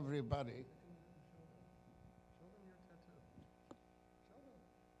 because everybody.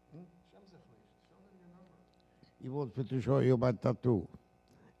 He wants me to show you my tattoo.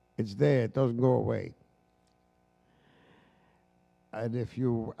 It's there, it doesn't go away. And if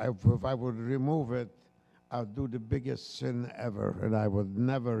I would remove it, I'd do the biggest sin ever, and I would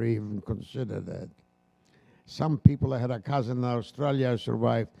never even consider that. Some people, I had a cousin in Australia who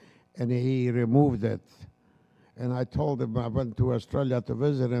survived, and he removed it. And I told him, I went to Australia to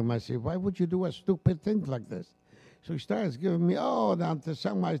visit him, I said, why would you do a stupid thing like this? So he starts giving me, down to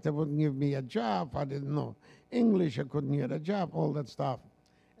Semite, they wouldn't give me a job. I didn't know English, I couldn't get a job, all that stuff.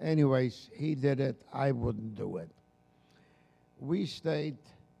 Anyways, he did it, I wouldn't do it. We stayed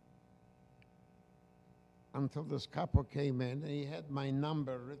until this couple came in, and he had my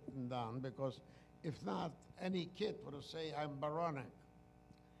number written down, because if not, any kid would say, I'm Baranek.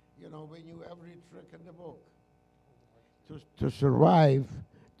 You know, we knew every trick in the book. To survive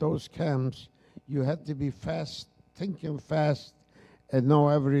those camps, you had to be fast, thinking fast, and know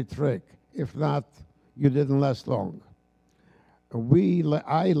every trick. If not, you didn't last long.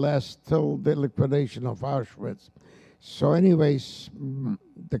 I last till the liquidation of Auschwitz. So anyways,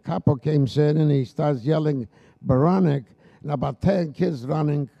 the couple came in, and he starts yelling, Baranek, and about 10 kids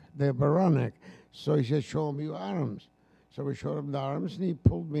running, they're Baranek. So he said, show me your arms. So we showed him the arms, and he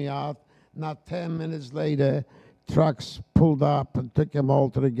pulled me out. Not 10 minutes later, trucks pulled up and took them all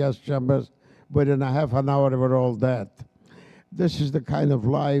to the gas chambers. Within a half an hour, they were all dead. This is the kind of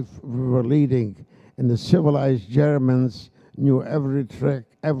life we were leading. And the civilized Germans knew every trick,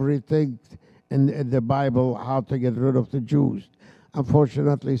 everything in the Bible, how to get rid of the Jews.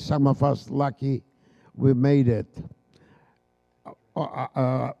 Unfortunately, some of us lucky, we made it.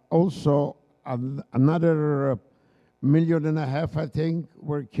 Also, another 1.5 million, I think,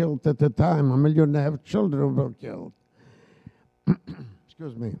 were killed at the time. 1.5 million children were killed.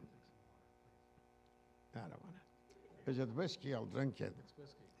 Excuse me. I don't want it. Is it whiskey? I'll drink it. It's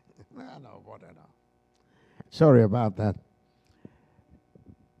whiskey. I know what I know. Sorry about that.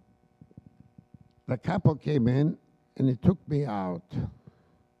 The couple came in, and he took me out.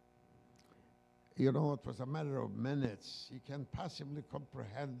 You know, it was a matter of minutes. You can't possibly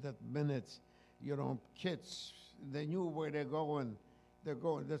comprehend that minutes. You know, kids, they knew where they're going. This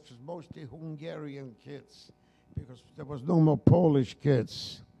was mostly Hungarian kids, because there was no more Polish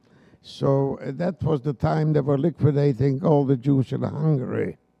kids. So that was the time they were liquidating all the Jews in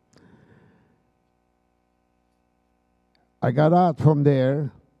Hungary. I got out from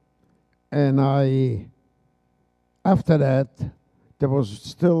there, and after that, there was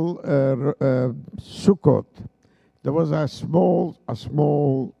still Sukkot. There was a small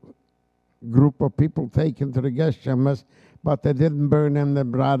group of people taken to the gas chambers, but they didn't burn them, they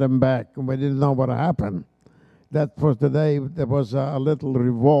brought them back, and we didn't know what happened. That was the day there was a little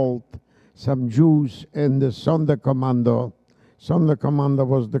revolt. Some Jews in the Sonderkommando. Sonderkommando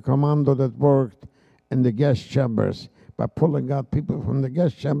was the commando that worked in the gas chambers, by pulling out people from the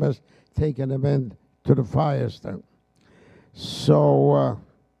gas chambers, taking them in to the fire stand. So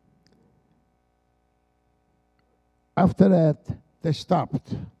after that, they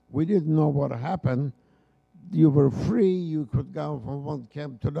stopped. We didn't know what happened. you were free, you could go from one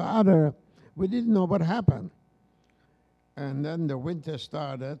camp to the other. We didn't know what happened. And then the winter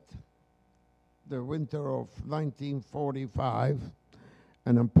started, the winter of 1945,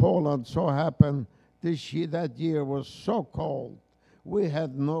 and in Poland so happened that year was so cold, we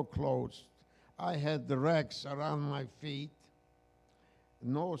had no clothes. I had the rags around my feet,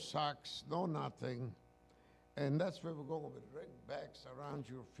 no socks, no nothing. And that's where we go with bags around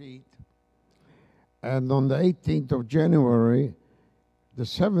your feet. And on the 18th of January, the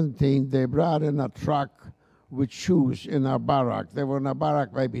 17th, they brought in a truck with shoes in our barrack. There were in a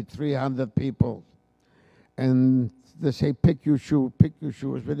barrack maybe 300 people. And they say, pick your shoes.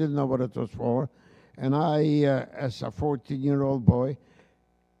 We didn't know what it was for. And I, as a 14-year-old boy,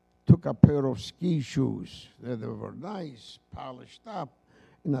 took a pair of ski shoes. They were nice, polished up.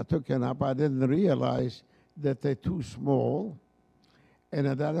 And I took them up. I didn't realize that they're too small and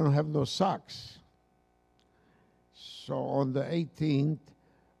that I don't have no socks. So on the 18th,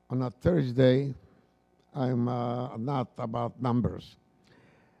 on a Thursday, I'm not about numbers.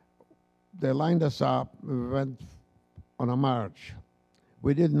 They lined us up. We went on a march.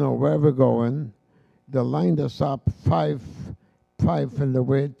 We didn't know where we're going. They lined us up five in the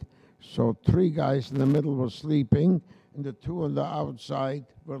width. So 3 guys in the middle were sleeping, and the 2 on the outside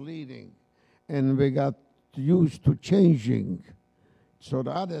were leading. And we got used to changing. So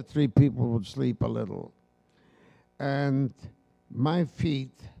the other 3 people would sleep a little. And my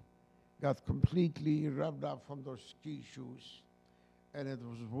feet got completely rubbed up from those ski shoes. And it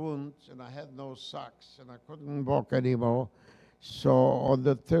was wounds, and I had no socks, and I couldn't walk anymore. So on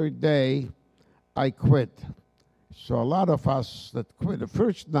the 3rd day, I quit. So a lot of us that quit. The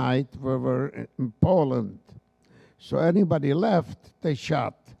first night, we were in Poland. So anybody left, they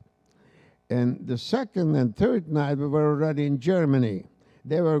shot. And the 2nd and 3rd night, we were already in Germany.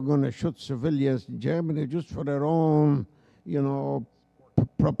 They were going to shoot civilians in Germany just for their own,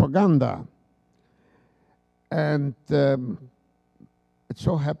 propaganda. And it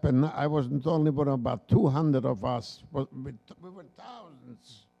so happened I wasn't only one, about 200 of us. We were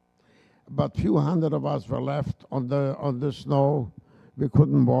thousands. About few hundred of us were left on the snow. We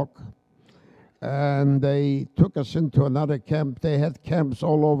couldn't walk. And they took us into another camp. They had camps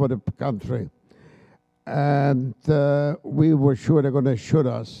all over the country. And we were sure they're going to shoot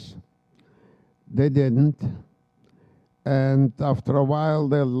us. They didn't. And after a while,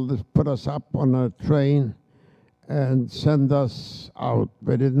 they'll put us up on a train and send us out.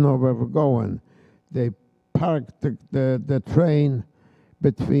 We didn't know where we're going. They parked the train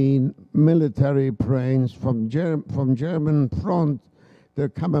between military planes from German front. They're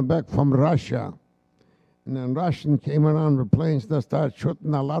coming back from Russia. And then Russian came around with planes that started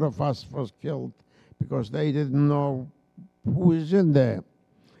shooting. A lot of us was killed because they didn't know who is in there.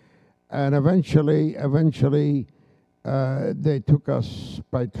 And eventually, they took us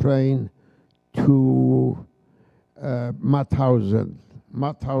by train to Mauthausen.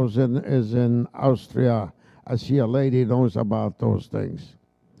 Mauthausen is in Austria. I see a lady knows about those things.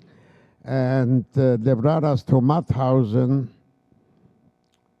 And they brought us to Mauthausen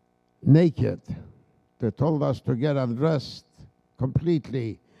naked. They told us to get undressed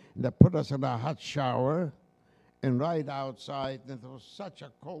completely. They put us in a hot shower and right outside. And it was such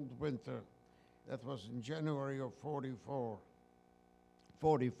a cold winter. That was in January of 45.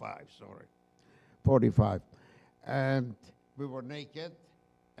 And we were naked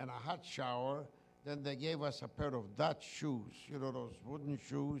in a hot shower. Then they gave us a pair of Dutch shoes, those wooden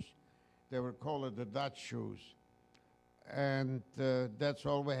shoes. They were called the Dutch shoes. And that's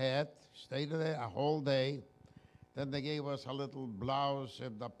all we had. Stayed there a whole day. Then they gave us a little blouse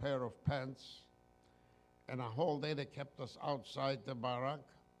and a pair of pants. And a whole day they kept us outside the barrack.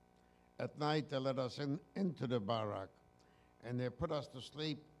 At night they let us into the barrack. And they put us to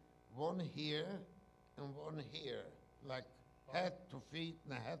sleep, one here and one here, like head to feet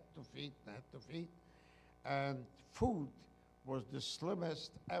and head to feet and head to feet. And food was the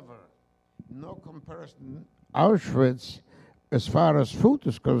slimmest ever. No comparison. Auschwitz, as far as food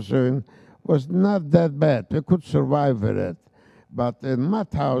is concerned, was not that bad. We could survive with it. But in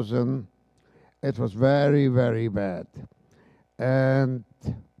Mauthausen, it was very, very bad. And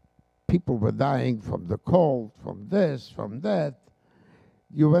people were dying from the cold, from this, from that.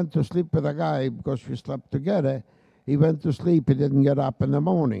 You went to sleep with a guy because we slept together. He went to sleep, he didn't get up in the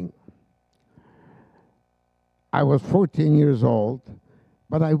morning. I was 14 years old,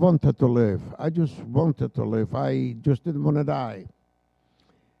 but I wanted to live. I just wanted to live. I just didn't want to die.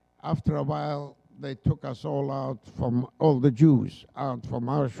 After a while, they took us all out from, all the Jews, out from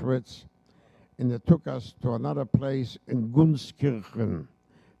Auschwitz, and they took us to another place in Gunskirchen,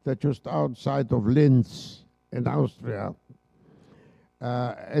 that's just outside of Linz. in Austria.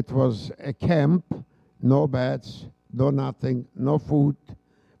 It was a camp, no beds, no nothing, no food.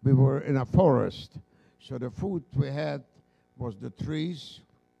 We were in a forest. So the food we had was the trees,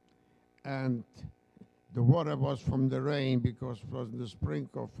 and the water was from the rain because it was in the spring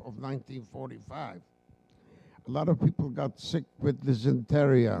of 1945. A lot of people got sick with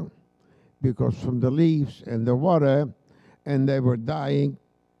dysentery because from the leaves and the water, and they were dying.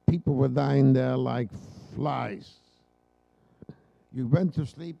 People were dying there like flies. You went to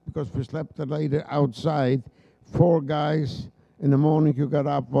sleep because we slept later outside. 4 guys, in the morning you got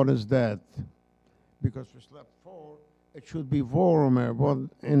up, one is dead. Because we slept 4, it should be warmer, one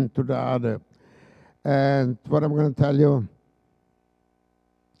into the other. And what I'm going to tell you,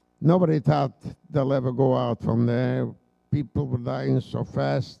 nobody thought they'll ever go out from there. People were dying so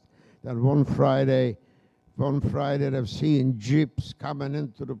fast that one Friday they've seen jeeps coming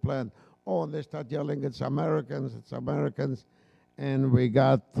into the plant. Oh, and they start yelling, it's Americans, it's Americans. And we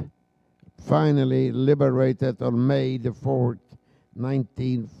got finally liberated on May the 4th,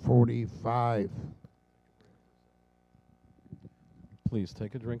 1945. Please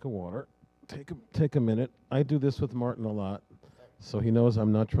take a drink of water. Take a minute. I do this with Martin a lot, so he knows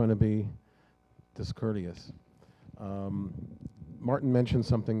I'm not trying to be discourteous. Martin mentioned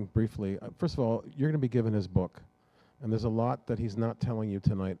something briefly. First of all, you're going to be given his book, and there's a lot that he's not telling you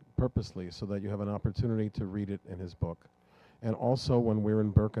tonight purposely so that you have an opportunity to read it in his book. And also, when we're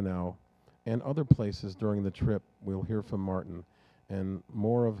in Birkenau and other places during the trip, we'll hear from Martin, and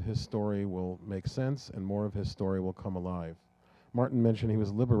more of his story will make sense, and more of his story will come alive. Martin mentioned he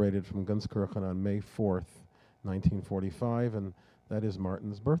was liberated from Gunskirchen on May 4th, 1945, and that is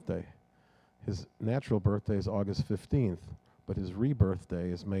Martin's birthday. His natural birthday is August 15th, but his rebirth day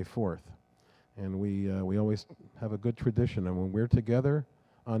is May 4th. And we always have a good tradition, and when we're together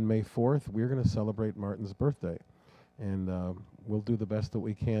on May 4th, we're going to celebrate Martin's birthday. And we'll do the best that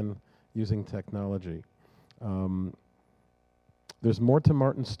we can using technology. There's more to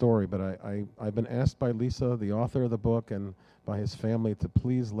Martin's story, but I've been asked by Lisa, the author of the book, and by his family to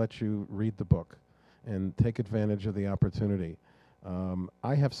please let you read the book and take advantage of the opportunity.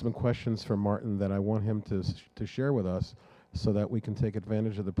 I have some questions for Martin that I want him to share with us so that we can take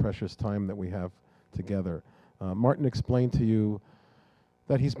advantage of the precious time that we have together. Martin explained to you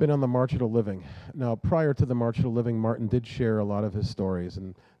that he's been on the March of the Living. Now, prior to the March of the Living, Martin did share a lot of his stories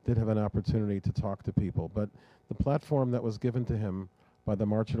and did have an opportunity to talk to people, but the platform that was given to him by the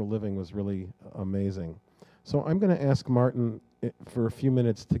March of the Living was really amazing. So I'm going to ask Martin for a few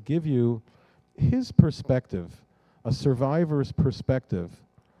minutes to give you his perspective, a survivor's perspective,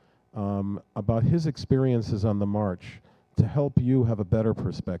 about his experiences on the March to help you have a better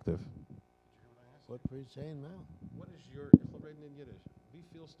perspective. What are you saying now? What is your, wie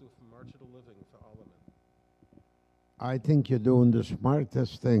feelst du vom March of the Living für alle? I think you're doing the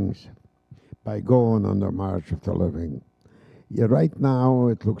smartest things by going on the March of the Living. Yeah, right now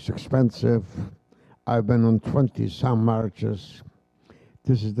it looks expensive. I've been on 20-some marches.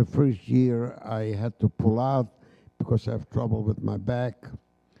 This is the first year I had to pull out because I have trouble with my back.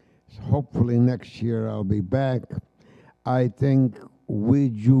 So hopefully next year I'll be back. I think we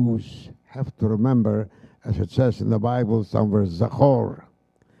Jews have to remember, as it says in the Bible somewhere, Zachor,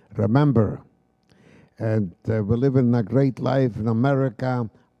 remember. And we're living a great life in America.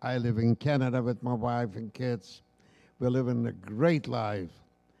 I live in Canada with my wife and kids. We're living a great life.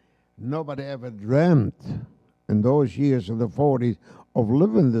 Nobody ever dreamt in those years in the 40s of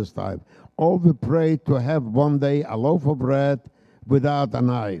living this life. All we prayed to have one day a loaf of bread without a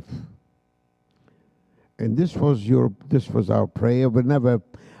knife. And this was our prayer. We never,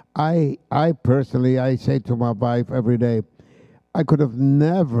 I personally, I say to my wife every day, I could have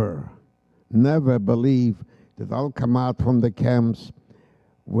never believed that I'll come out from the camps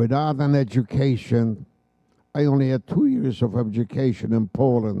without an education. I only had 2 years of education in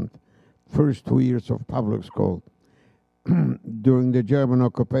Poland, first 2 years of public school. During the German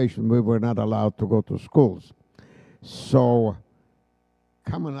occupation, we were not allowed to go to schools. So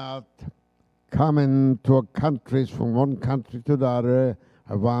coming to countries from one country to the other,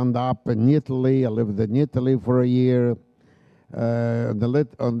 I wound up in Italy. I lived in Italy for a year. On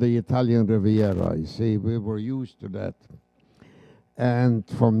the Italian Riviera, you see, we were used to that. And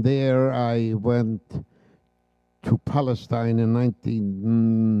from there, I went to Palestine in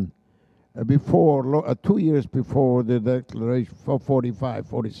 2 years before the declaration, 45,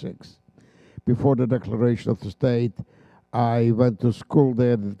 46. Before the declaration of the state, I went to school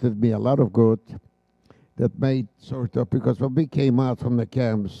there that did me a lot of good. That made sort of, because when we came out from the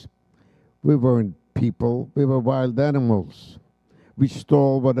camps, we weren't people, we were wild animals. We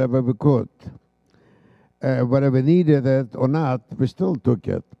stole whatever we could. whether we needed it or not, we still took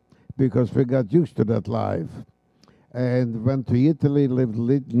it because we got used to that life. And went to Italy,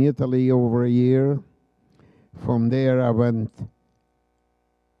 lived in Italy over a year. From there, I went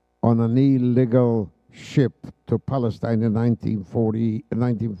on an illegal ship to Palestine in 1940. You'll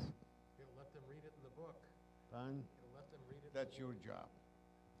let them read it in the book. You'll let them read it. That's your job.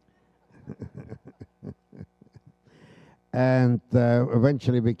 And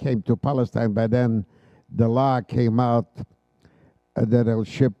eventually we came to Palestine. By then, the law came out that they'll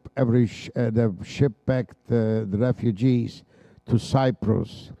ship back the refugees to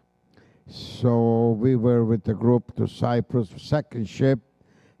Cyprus. So we were with the group to Cyprus, second ship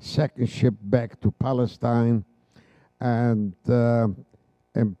back to Palestine. And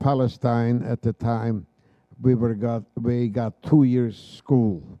in Palestine at the time, we got 2 years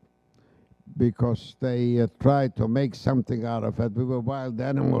school because they tried to make something out of it. We were wild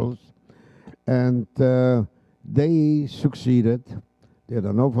animals, and they succeeded. They had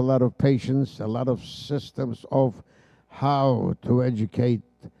an awful lot of patience, a lot of systems of how to educate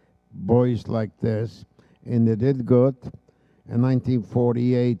boys like this, and they did good. In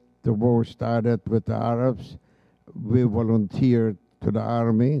 1948, the war started with the Arabs. We volunteered to the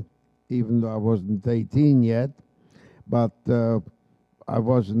army, even though I wasn't 18 yet, but I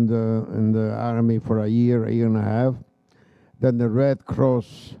was in the army for a year and a half. Then the Red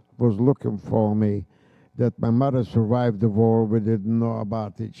Cross was looking for me. That my mother survived the war. We didn't know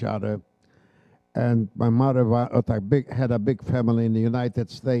about each other. And my mother had a big family in the United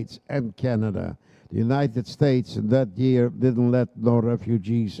States and Canada. The United States in that year didn't let no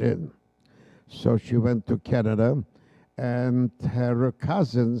refugees in. So she went to Canada, and her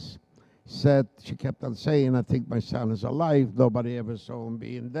cousins said, she kept on saying, I think my son is alive. Nobody ever saw him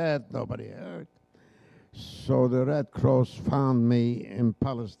being dead. Nobody heard. So the Red Cross found me in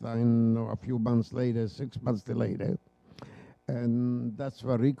Palestine a few months later, 6 months later. And that's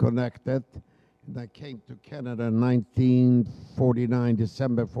where we reconnected. And I came to Canada in 1949,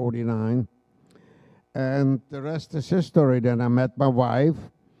 December 49. And the rest is history. Then I met my wife,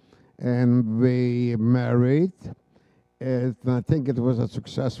 and we married. And I think it was a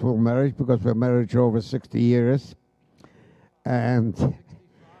successful marriage because we're married over 60 years. And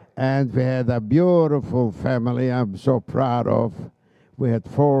we had a beautiful family I'm so proud of. We had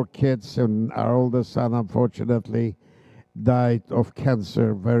 4 kids, and our oldest son, unfortunately, died of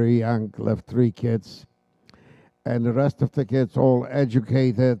cancer very young, left 3 kids. And the rest of the kids all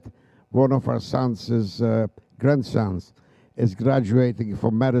educated. One of our sons, grandsons, is graduating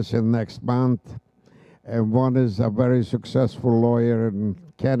from medicine next month. And one is a very successful lawyer in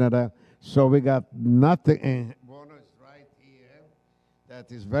Canada. So we got nothing. One is right here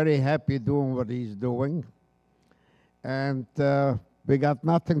that is very happy doing what he's doing. And we got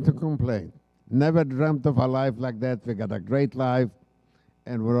nothing to complain. Never dreamt of a life like that. We got a great life.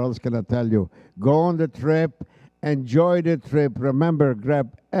 And we're always going to tell you, go on the trip, enjoy the trip. Remember,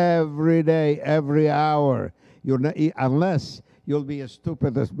 grab every day, every hour. Unless you'll be as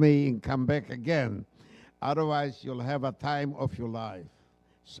stupid as me and come back again. Otherwise, you'll have a time of your life.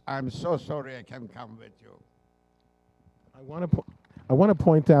 I'm so sorry I can't come with you. I want to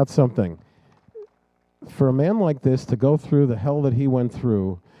point out something. For a man like this to go through the hell that he went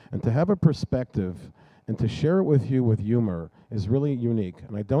through and to have a perspective and to share it with you with humor is really unique.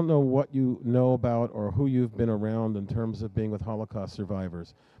 And I don't know what you know about or who you've been around in terms of being with Holocaust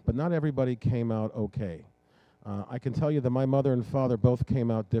survivors, but not everybody came out okay. I can tell you that my mother and father both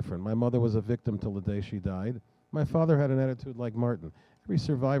came out different. My mother was a victim till the day she died. My father had an attitude like Martin. Every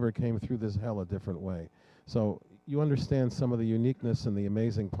survivor came through this hell a different way. So you understand some of the uniqueness and the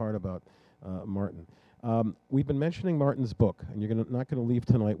amazing part about Martin. We've been mentioning Martin's book, and you're not going to leave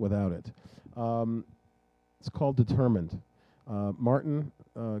tonight without it. It's called Determined. Martin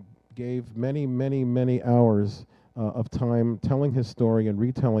gave many, many, many hours of time telling his story and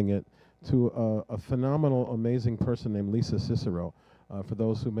retelling it to a phenomenal, amazing person named Lisa Cicero. For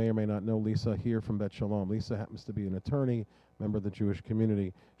those who may or may not know Lisa here from Bet Shalom, Lisa happens to be an attorney, member of the Jewish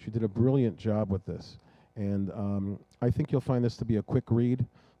community. She did a brilliant job with this. And I think you'll find this to be a quick read.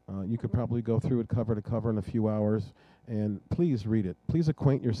 You could probably go through it cover to cover in a few hours. And please read it. Please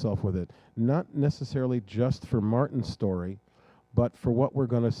acquaint yourself with it. Not necessarily just for Martin's story, but for what we're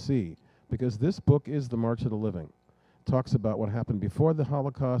going to see. Because this book is the March of the Living. It talks about what happened before the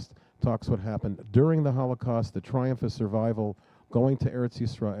Holocaust, talks what happened during the Holocaust, the triumph of survival, going to Eretz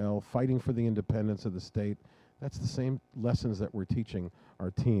Yisrael, fighting for the independence of the state. That's the same lessons that we're teaching our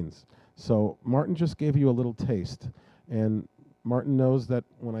teens. So Martin just gave you a little taste. And Martin knows that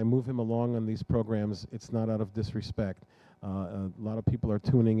when I move him along on these programs, it's not out of disrespect. A lot of people are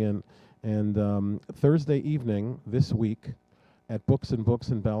tuning in. And Thursday evening this week at Books and Books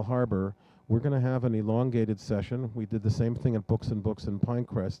in Bal Harbor, we're going to have an elongated session. We did the same thing at Books and Books in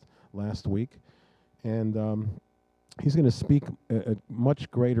Pinecrest last week. And he's going to speak at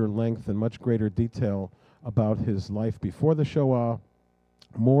much greater length and much greater detail about his life before the Shoah,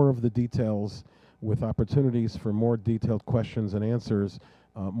 more of the details with opportunities for more detailed questions and answers,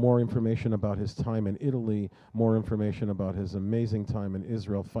 more information about his time in Italy, more information about his amazing time in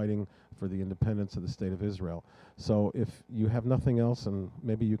Israel fighting for the independence of the State of Israel. So if you have nothing else and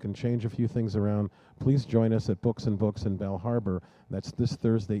maybe you can change a few things around, please join us at Books and Books in Bal Harbor. That's this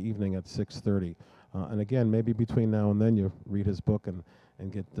Thursday evening at 6:30. And again, maybe between now and then you read his book and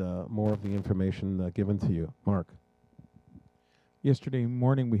get more of the information given to you. Mark. Yesterday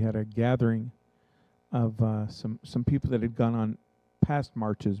morning we had a gathering of some people that had gone on past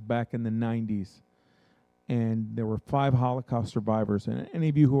marches back in the 90s. And there were 5 Holocaust survivors. And any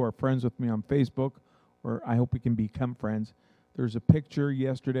of you who are friends with me on Facebook, or I hope we can become friends, there's a picture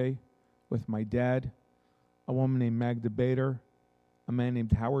yesterday with my dad, a woman named Magda Bader, a man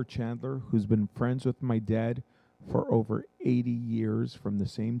named Howard Chandler, who's been friends with my dad for over 80 years from the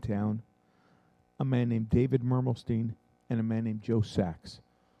same town, a man named David Mermelstein, and a man named Joe Sachs,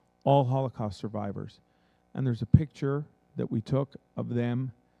 all Holocaust survivors. And there's a picture that we took of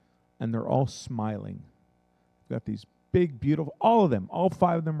them, and they're all smiling. We've got these big, beautiful, all of them, all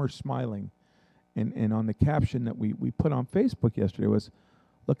 5 of them are smiling. And on the caption that we put on Facebook yesterday was,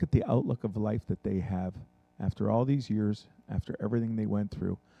 look at the outlook of life that they have after all these years, after everything they went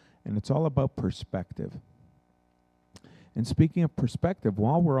through. And it's all about perspective. And speaking of perspective,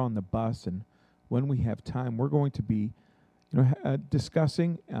 while we're on the bus and when we have time, we're going to be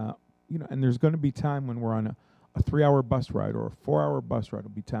discussing, and there's going to be time when we're on a 3-hour bus ride or a 4-hour bus ride.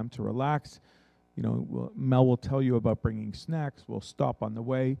 It'll be time to relax. Mel will tell you about bringing snacks. We'll stop on the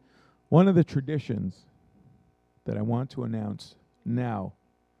way. One of the traditions that I want to announce now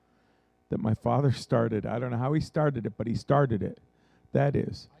that my father started, I don't know how he started it, but he started it. That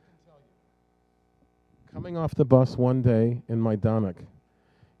is, I can tell you. Coming off the bus one day in Majdanek,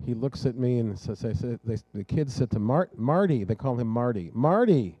 he looks at me and says, the kids said to Marty, they call him Marty,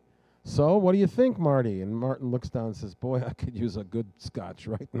 Marty, so what do you think, Marty? And Martin looks down and says, boy, I could use a good scotch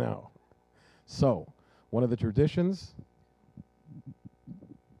right now. So, one of the traditions,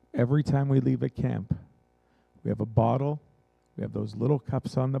 every time we leave a camp, we have a bottle, we have those little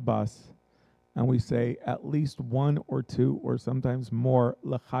cups on the bus, and we say at least 1 or 2 or sometimes more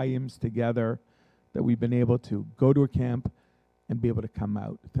l'chaims together that we've been able to go to a camp and be able to come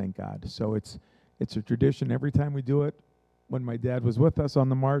out, thank God. So it's a tradition every time we do it. When my dad was with us on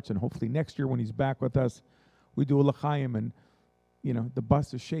the march, and hopefully next year when he's back with us, we do a l'chaim, and the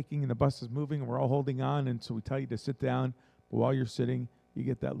bus is shaking and the bus is moving and we're all holding on, and so we tell you to sit down, but while you're sitting, you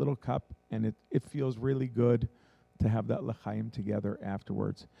get that little cup, and it feels really good to have that l'chaim together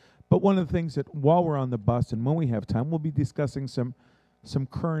afterwards. But one of the things that while we're on the bus and when we have time, we'll be discussing some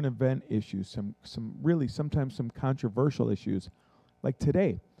current event issues, some really sometimes some controversial issues, like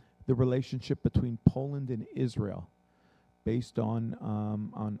today, the relationship between Poland and Israel, based on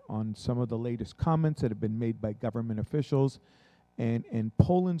some of the latest comments that have been made by government officials, and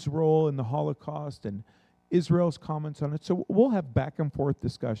Poland's role in the Holocaust and Israel's comments on it. So we'll have back and forth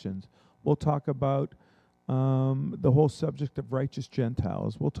discussions. We'll talk about the whole subject of righteous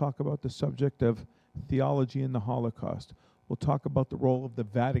Gentiles. We'll talk about the subject of theology in the Holocaust. We'll talk about the role of the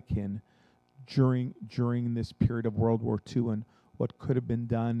Vatican during this period of World War II and what could have been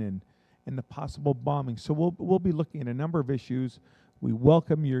done and the possible bombing. So we'll be looking at a number of issues. We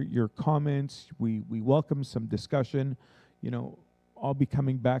welcome your comments. We welcome some discussion. I'll be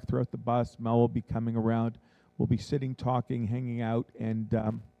coming back throughout the bus. Mel will be coming around. We'll be sitting, talking, hanging out, and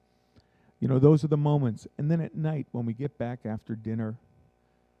those are the moments. And then at night, when we get back after dinner,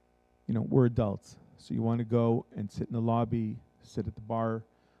 we're adults, so you want to go and sit in the lobby, sit at the bar.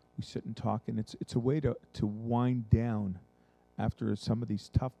 We sit and talk, and it's a way to wind down after some of these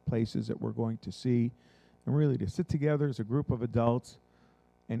tough places that we're going to see, and really to sit together as a group of adults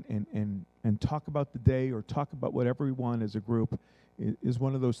and talk about the day or talk about whatever we want as a group is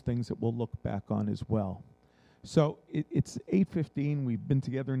one of those things that we'll look back on as well. So it's 8:15. We've been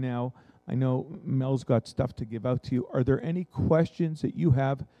together now. I know Mel's got stuff to give out to you. Are there any questions that you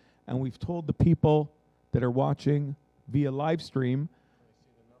have? And we've told the people that are watching via live stream,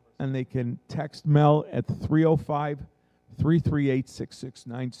 and they can text Mel at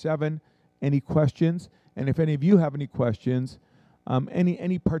 305-338-6697. Any questions? And if any of you have any questions,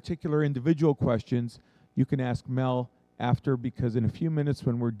 any particular individual questions, you can ask Mel after, because in a few minutes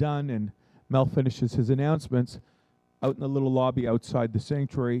when we're done and Mel finishes his announcements, out in the little lobby outside the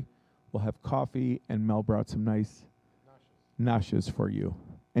sanctuary. We'll have coffee, and Mel brought some nice nashes for you.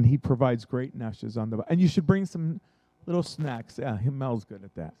 And he provides great nashes on the and you should bring some little snacks. Yeah, Mel's good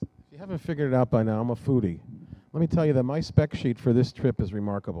at that. If you haven't figured it out by now, I'm a foodie. Let me tell you that my spec sheet for this trip is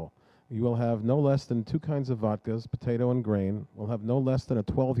remarkable. You will have no less than 2 kinds of vodkas, potato and grain. We'll have no less than a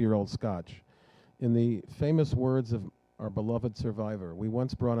 12-year-old scotch. In the famous words of our beloved survivor, we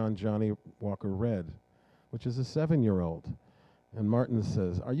once brought on Johnny Walker Red, which is a 7-year-old. And Martin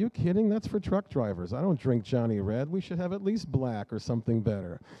says, "Are you kidding? That's for truck drivers. I don't drink Johnny Red. We should have at least black or something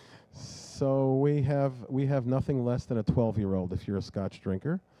better." So we have nothing less than a 12-year-old if you're a Scotch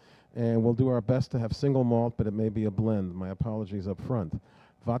drinker. And we'll do our best to have single malt, but it may be a blend. My apologies up front.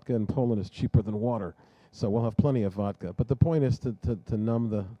 Vodka in Poland is cheaper than water, so we'll have plenty of vodka. But the point is to numb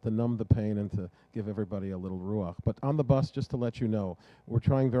the pain and to give everybody a little ruach. But on the bus, just to let you know, we're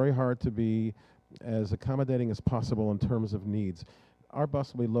trying very hard to be as accommodating as possible in terms of needs. Our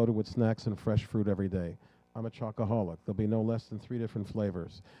bus will be loaded with snacks and fresh fruit every day. I'm a chocoholic. There'll be no less than 3 different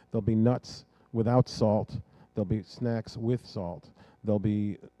flavors. There'll be nuts without salt. There'll be snacks with salt. There'll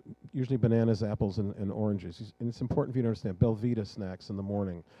be usually bananas, apples, and oranges. And it's important for you to understand. Belvita snacks in the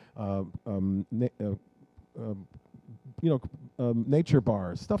morning. Nature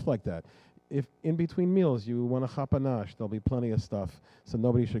bars, stuff like that. If in between meals you want a chapanash, there'll be plenty of stuff, so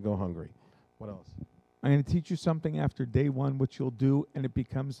nobody should go hungry. What else? I'm going to teach you something after day 1, which you'll do, and it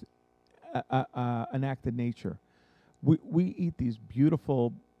becomes an act of nature. We eat these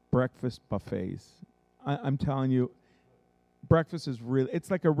beautiful breakfast buffets. I'm telling you, breakfast is really, it's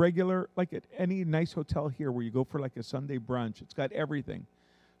like a regular, like at any nice hotel here where you go for like a Sunday brunch. It's got everything.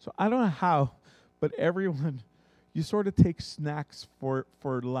 So I don't know how, but everyone, you sort of take snacks for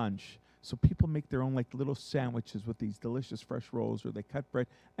lunch. So people make their own like little sandwiches with these delicious fresh rolls, or they cut bread,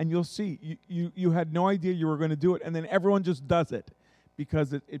 and you'll see you had no idea you were going to do it, and then everyone just does it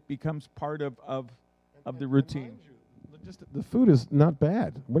because it becomes part of the routine. Just the food is not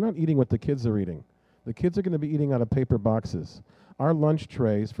bad. We're not eating what the kids are eating. The kids are going to be eating out of paper boxes. Our lunch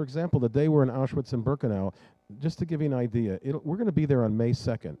trays, for example, the day we're in Auschwitz and Birkenau, just to give you an idea, we're going to be there on May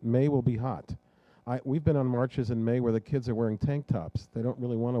 2nd. May will be hot. We've been on marches in May where the kids are wearing tank tops. They don't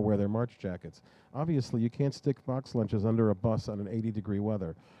really want to wear their march jackets. Obviously, you can't stick box lunches under a bus on an 80-degree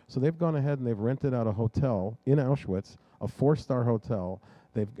weather. So they've gone ahead and they've rented out a hotel in Auschwitz, a 4-star hotel.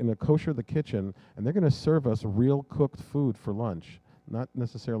 They're going to kosher the kitchen, and they're going to serve us real cooked food for lunch, not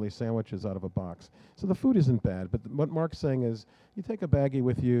necessarily sandwiches out of a box. So the food isn't bad, but what Mark's saying is you take a baggie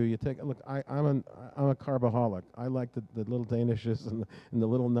with you, look, I'm a carboholic. I like the little danishes and the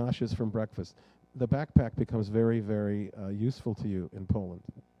little nashes from breakfast. The backpack becomes very, very useful to you in Poland.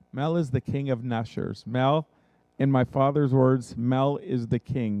 Mel is the king of nashers. Mel, in my father's words, Mel is the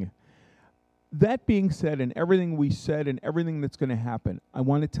king. That being said, and everything we said and everything that's going to happen, I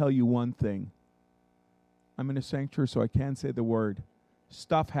want to tell you one thing. I'm in a sanctuary, so I can't say the word.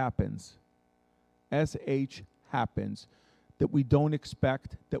 Stuff happens. SH happens. That we don't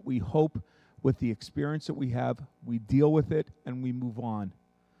expect, that we hope with the experience that we have, we deal with it and we move on.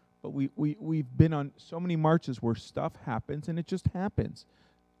 But we've been on so many marches where stuff happens, and it just happens.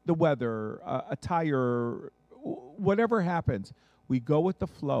 The weather, a tire, whatever happens, we go with the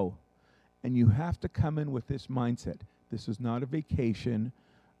flow. And you have to come in with this mindset. This is not a vacation.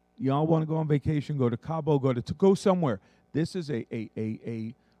 Y'all want to go on vacation, go to Cabo, go somewhere. This is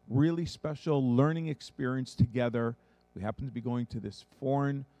a really special learning experience together. We happen to be going to this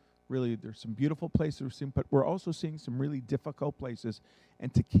foreign, really, there's some beautiful places we're seeing, but we're also seeing some really difficult places.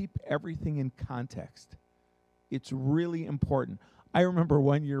 And to keep everything in context, it's really important. I remember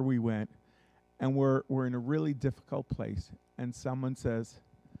one year we went, and we're in a really difficult place, and someone says,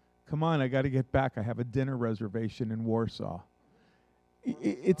 "Come on, I got to get back. I have a dinner reservation in Warsaw."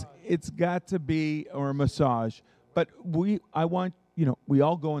 It's got to be, or a massage. But we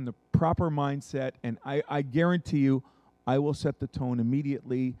all go in the proper mindset, and I guarantee you, I will set the tone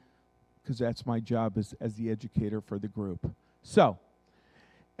immediately, because that's my job as the educator for the group. So,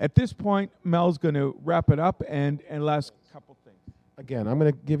 at this point, Mel's going to wrap it up, and last couple things. Again, I'm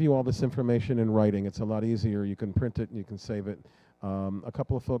going to give you all this information in writing. It's a lot easier. You can print it and you can save it. A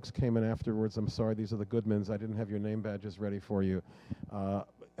couple of folks came in afterwards. I'm sorry, these are the Goodmans. I didn't have your name badges ready for you.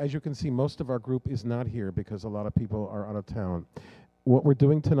 As you can see, most of our group is not here because a lot of people are out of town. What we're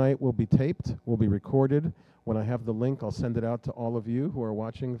doing tonight will be taped, will be recorded. When I have the link, I'll send it out to all of you who are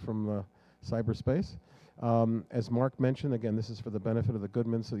watching from cyberspace. As Mark mentioned, again, this is for the benefit of the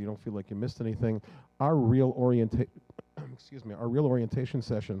Goodmans, so you don't feel like you missed anything. Our real orientation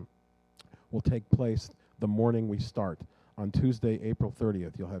session will take place the morning we start. on Tuesday, April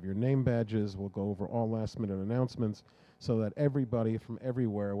 30th. You'll have your name badges. We'll go over all last-minute announcements so that everybody from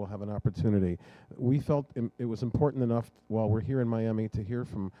everywhere will have an opportunity. We felt it was important enough while we're here in Miami to hear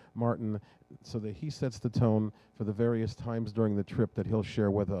from Martin so that he sets the tone for the various times during the trip that he'll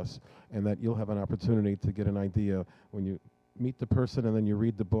share with us, and that you'll have an opportunity to get an idea. When you meet the person and then you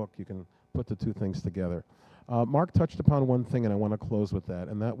read the book, you can put the two things together. Mark touched upon one thing, and I want to close with that,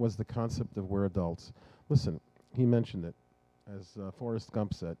 and that was the concept of we're adults. Listen, he mentioned it. As Forrest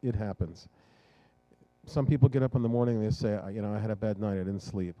Gump said, it happens. Some people get up in the morning and they say, I had a bad night, I didn't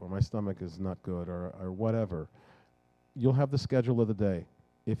sleep, or my stomach is not good, or whatever. You'll have the schedule of the day.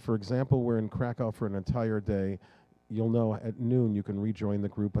 If, for example, we're in Krakow for an entire day, you'll know at noon you can rejoin the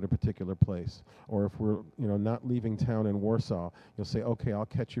group at a particular place. Or if we're not leaving town in Warsaw, you'll say, okay, I'll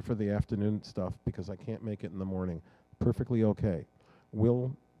catch you for the afternoon stuff because I can't make it in the morning. Perfectly okay.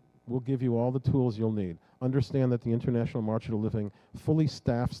 We'll give you all the tools you'll need. Understand that the International March of the Living fully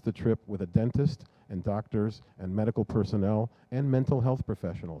staffs the trip with a dentist and doctors and medical personnel and mental health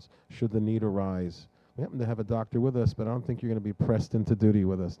professionals, should the need arise. We happen to have a doctor with us, but I don't think you're going to be pressed into duty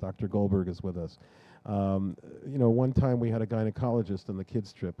with us. Dr. Goldberg is with us. One time we had a gynecologist on the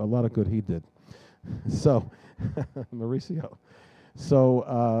kids' trip. A lot of good he did. So, Mauricio.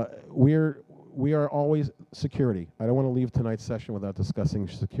 So we are always security. I don't want to leave tonight's session without discussing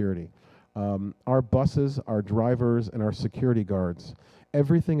security. Our buses, our drivers, and our security guards,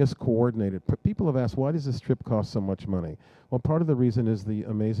 everything is coordinated. People have asked, why does this trip cost so much money? Well, part of the reason is the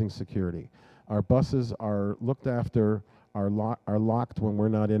amazing security. Our buses are looked after, are locked when we're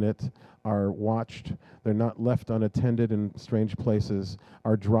not in it, are watched. They're not left unattended in strange places.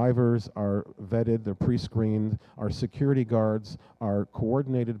 Our drivers are vetted, they're pre-screened. Our security guards are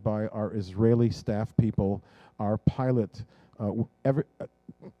coordinated by our Israeli staff people. Our pilot,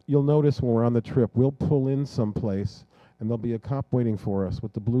 you'll notice when we're on the trip, we'll pull in someplace and there'll be a cop waiting for us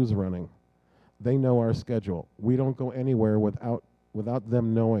with the blues running. They know our schedule. We don't go anywhere without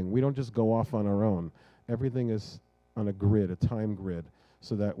them knowing. We don't just go off on our own. Everything is on a grid, a time grid,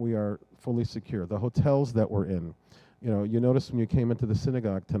 so that we are fully secure. The hotels that we're in, you noticed when you came into the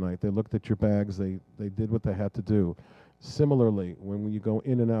synagogue tonight, they looked at your bags, they did what they had to do. Similarly, when you go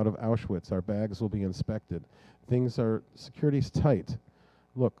in and out of Auschwitz, our bags will be inspected. Security's tight.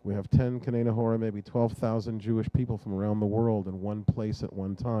 Look, we have 10 Kanei Nahora, maybe 12,000 Jewish people from around the world in one place at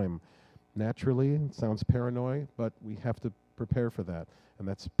one time. Naturally, it sounds paranoid, but we have to prepare for that. And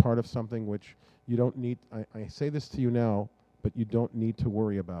that's part of something which you don't need. I say this to you now, but you don't need to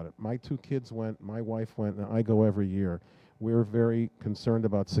worry about it. My two kids went, my wife went, and I go every year. We're very concerned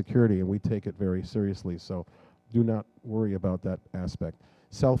about security, and we take it very seriously. So do not worry about that aspect.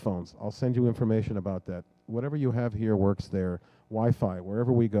 Cell phones, I'll send you information about that. Whatever you have here works there. Wi-Fi,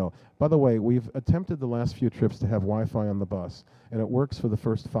 wherever we go. By the way, we've attempted the last few trips to have Wi-Fi on the bus, and it works for the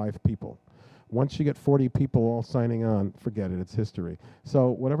first 5 people. Once you get 40 people all signing on, forget it, it's history. So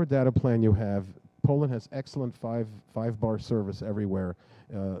whatever data plan you have, Poland has excellent five-bar service everywhere.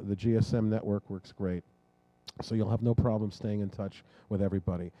 The GSM network works great. So you'll have no problem staying in touch with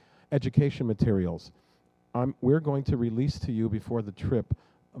everybody. Education materials. We're going to release to you before the trip.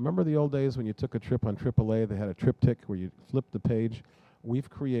 Remember the old days when you took a trip on AAA, they had a triptych where you flipped the page? We've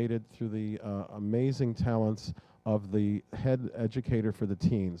created, through the amazing talents of the head educator for the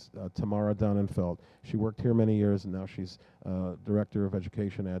teens, Tamara Donnenfeld. She worked here many years, and now she's director of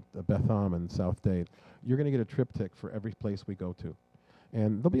education at Beth Am in South Dade. You're going to get a triptych for every place we go to.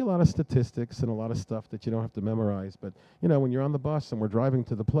 And there'll be a lot of statistics and a lot of stuff that you don't have to memorize. But, when you're on the bus and we're driving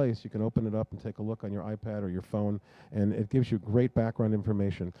to the place, you can open it up and take a look on your iPad or your phone, and it gives you great background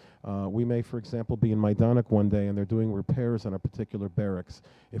information. We may, for example, be in Majdanek one day, and they're doing repairs on a particular barracks.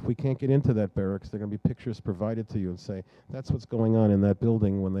 If we can't get into that barracks, there are going to be pictures provided to you and say, that's what's going on in that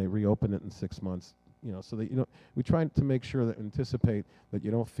building when they reopen it in 6 months. So that we try to make sure that anticipate that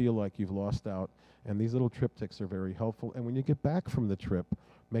you don't feel like you've lost out. And these little triptychs are very helpful. And when you get back from the trip,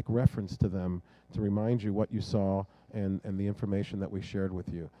 make reference to them to remind you what you saw and the information that we shared with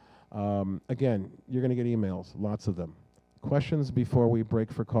you. Again, you're going to get emails, lots of them. Questions before we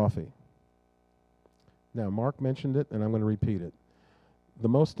break for coffee? Now, Mark mentioned it, and I'm going to repeat it.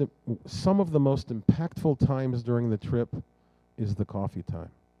 Some of the most impactful times during the trip is the coffee time.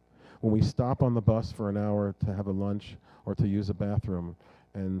 When we stop on the bus for an hour to have a lunch or to use a bathroom,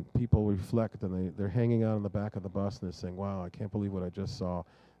 and people reflect, and they're hanging out on the back of the bus and they're saying, wow, I can't believe what I just saw.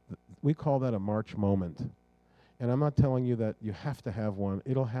 We call that a March moment. And I'm not telling you that you have to have one.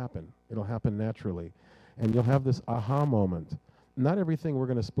 It'll happen. It'll happen naturally. And you'll have this aha moment. Not everything we're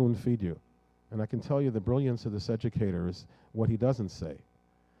going to spoon feed you. And I can tell you the brilliance of this educator is what he doesn't say.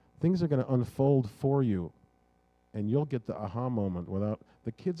 Things are going to unfold for you and you'll get the aha moment without,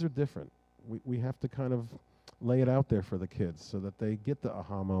 the kids are different. We have to kind of lay it out there for the kids so that they get the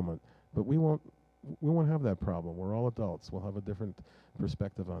aha moment. But we won't have that problem. We're all adults. We'll have a different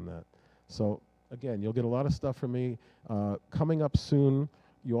perspective on that. So again, you'll get a lot of stuff from me. Coming up soon,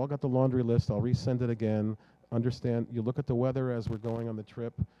 you all got the laundry list. I'll resend it again. Understand, you look at the weather as we're going on the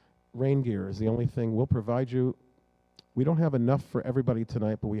trip. Rain gear is the only thing we'll provide you. We don't have enough for everybody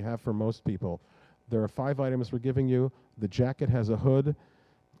tonight, but we have for most people. There are 5 items we're giving you. The jacket has a hood.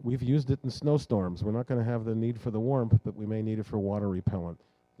 We've used it in snowstorms. We're not going to have the need for the warmth, but we may need it for water repellent.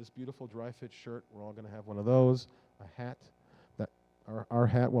 This beautiful dry fit shirt, we're all going to have one of those. A hat, that our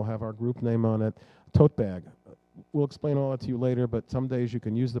hat will have our group name on it. Tote bag. We'll explain all that to you later, but some days you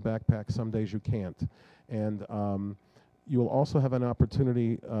can use the backpack, some days you can't. And you'll also have an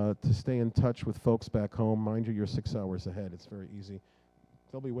opportunity to stay in touch with folks back home. Mind you, you're 6 hours ahead. It's very easy.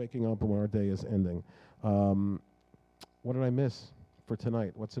 They'll be waking up when our day is ending. What did I miss for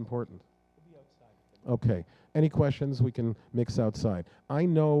tonight? What's important? We'll be outside. Okay. Any questions? We can mix outside. I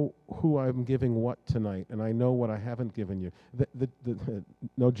know who I'm giving what tonight, and I know what I haven't given you.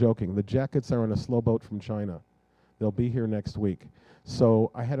 No joking. The jackets are on a slow boat from China. They'll be here next week.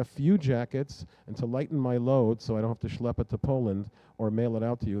 So I had a few jackets, and to lighten my load so I don't have to schlep it to Poland or mail it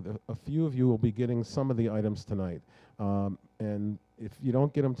out to you, a few of you will be getting some of the items tonight. And if you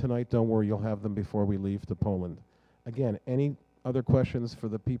don't get them tonight, don't worry, you'll have them before we leave to Poland. Again, any other questions for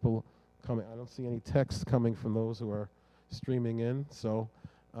the people coming? I don't see any texts coming from those who are streaming in, so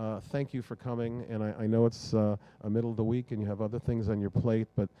thank you for coming. And I know it's a middle of the week and you have other things on your plate,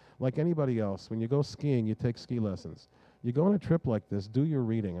 but like anybody else, when you go skiing, you take ski lessons. You go on a trip like this, do your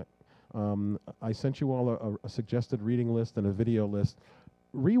reading. I sent you all a suggested reading list and a video list.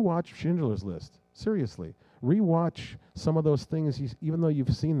 Rewatch Schindler's List. Seriously. Rewatch some of those things, even though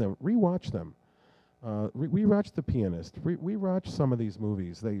you've seen them. Rewatch them. Rewatch The Pianist. Rewatch some of these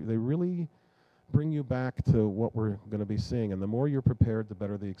movies. They really bring you back to what we're going to be seeing. And the more you're prepared, the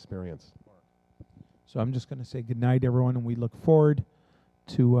better the experience. So I'm just going to say good night, everyone, and we look forward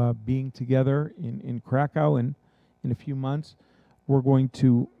to being together in Krakow in a few months. We're going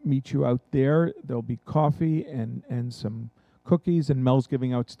to meet you out there. There'll be coffee and some cookies, and Mel's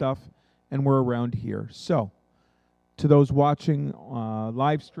giving out stuff, and we're around here. So, to those watching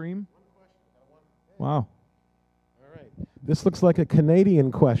live stream, wow. All right. This looks like a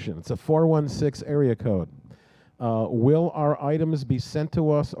Canadian question. It's a 416 area code. Will our items be sent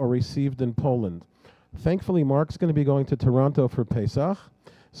to us or received in Poland? Thankfully, Mark's going to be going to Toronto for Pesach.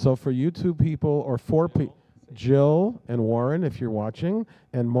 So for you two people, or 4 people, Jill and Warren, if you're watching,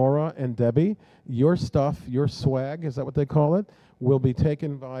 and Maura and Debbie, your stuff, your swag, is that what they call it, will be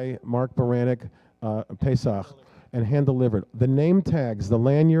taken by Mark Baranek, Pesach, and hand-delivered. The name tags, the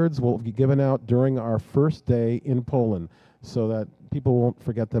lanyards, will be given out during our first day in Poland so that people won't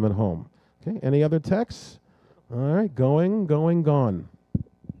forget them at home. Okay, any other texts? All right, going, gone.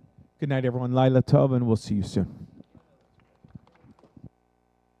 Good night, everyone. Laila Tov, and we'll see you soon.